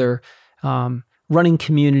friends, with their running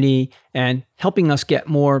community, and helping us get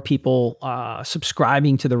more people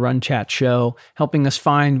subscribing to the Run Chat show, helping us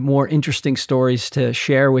find more interesting stories to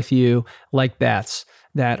share with you like Beth's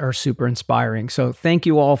that are super inspiring. So thank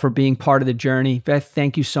you all for being part of the journey. Beth,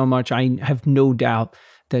 thank you so much. I have no doubt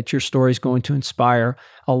that your story is going to inspire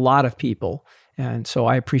a lot of people. And so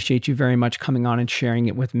I appreciate you very much coming on and sharing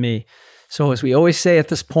it with me. So as we always say at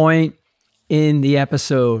this point in the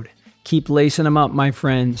episode, keep lacing them up, my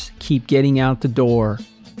friends. Keep getting out the door.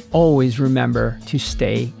 Always remember to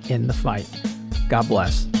stay in the fight. God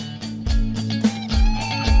bless.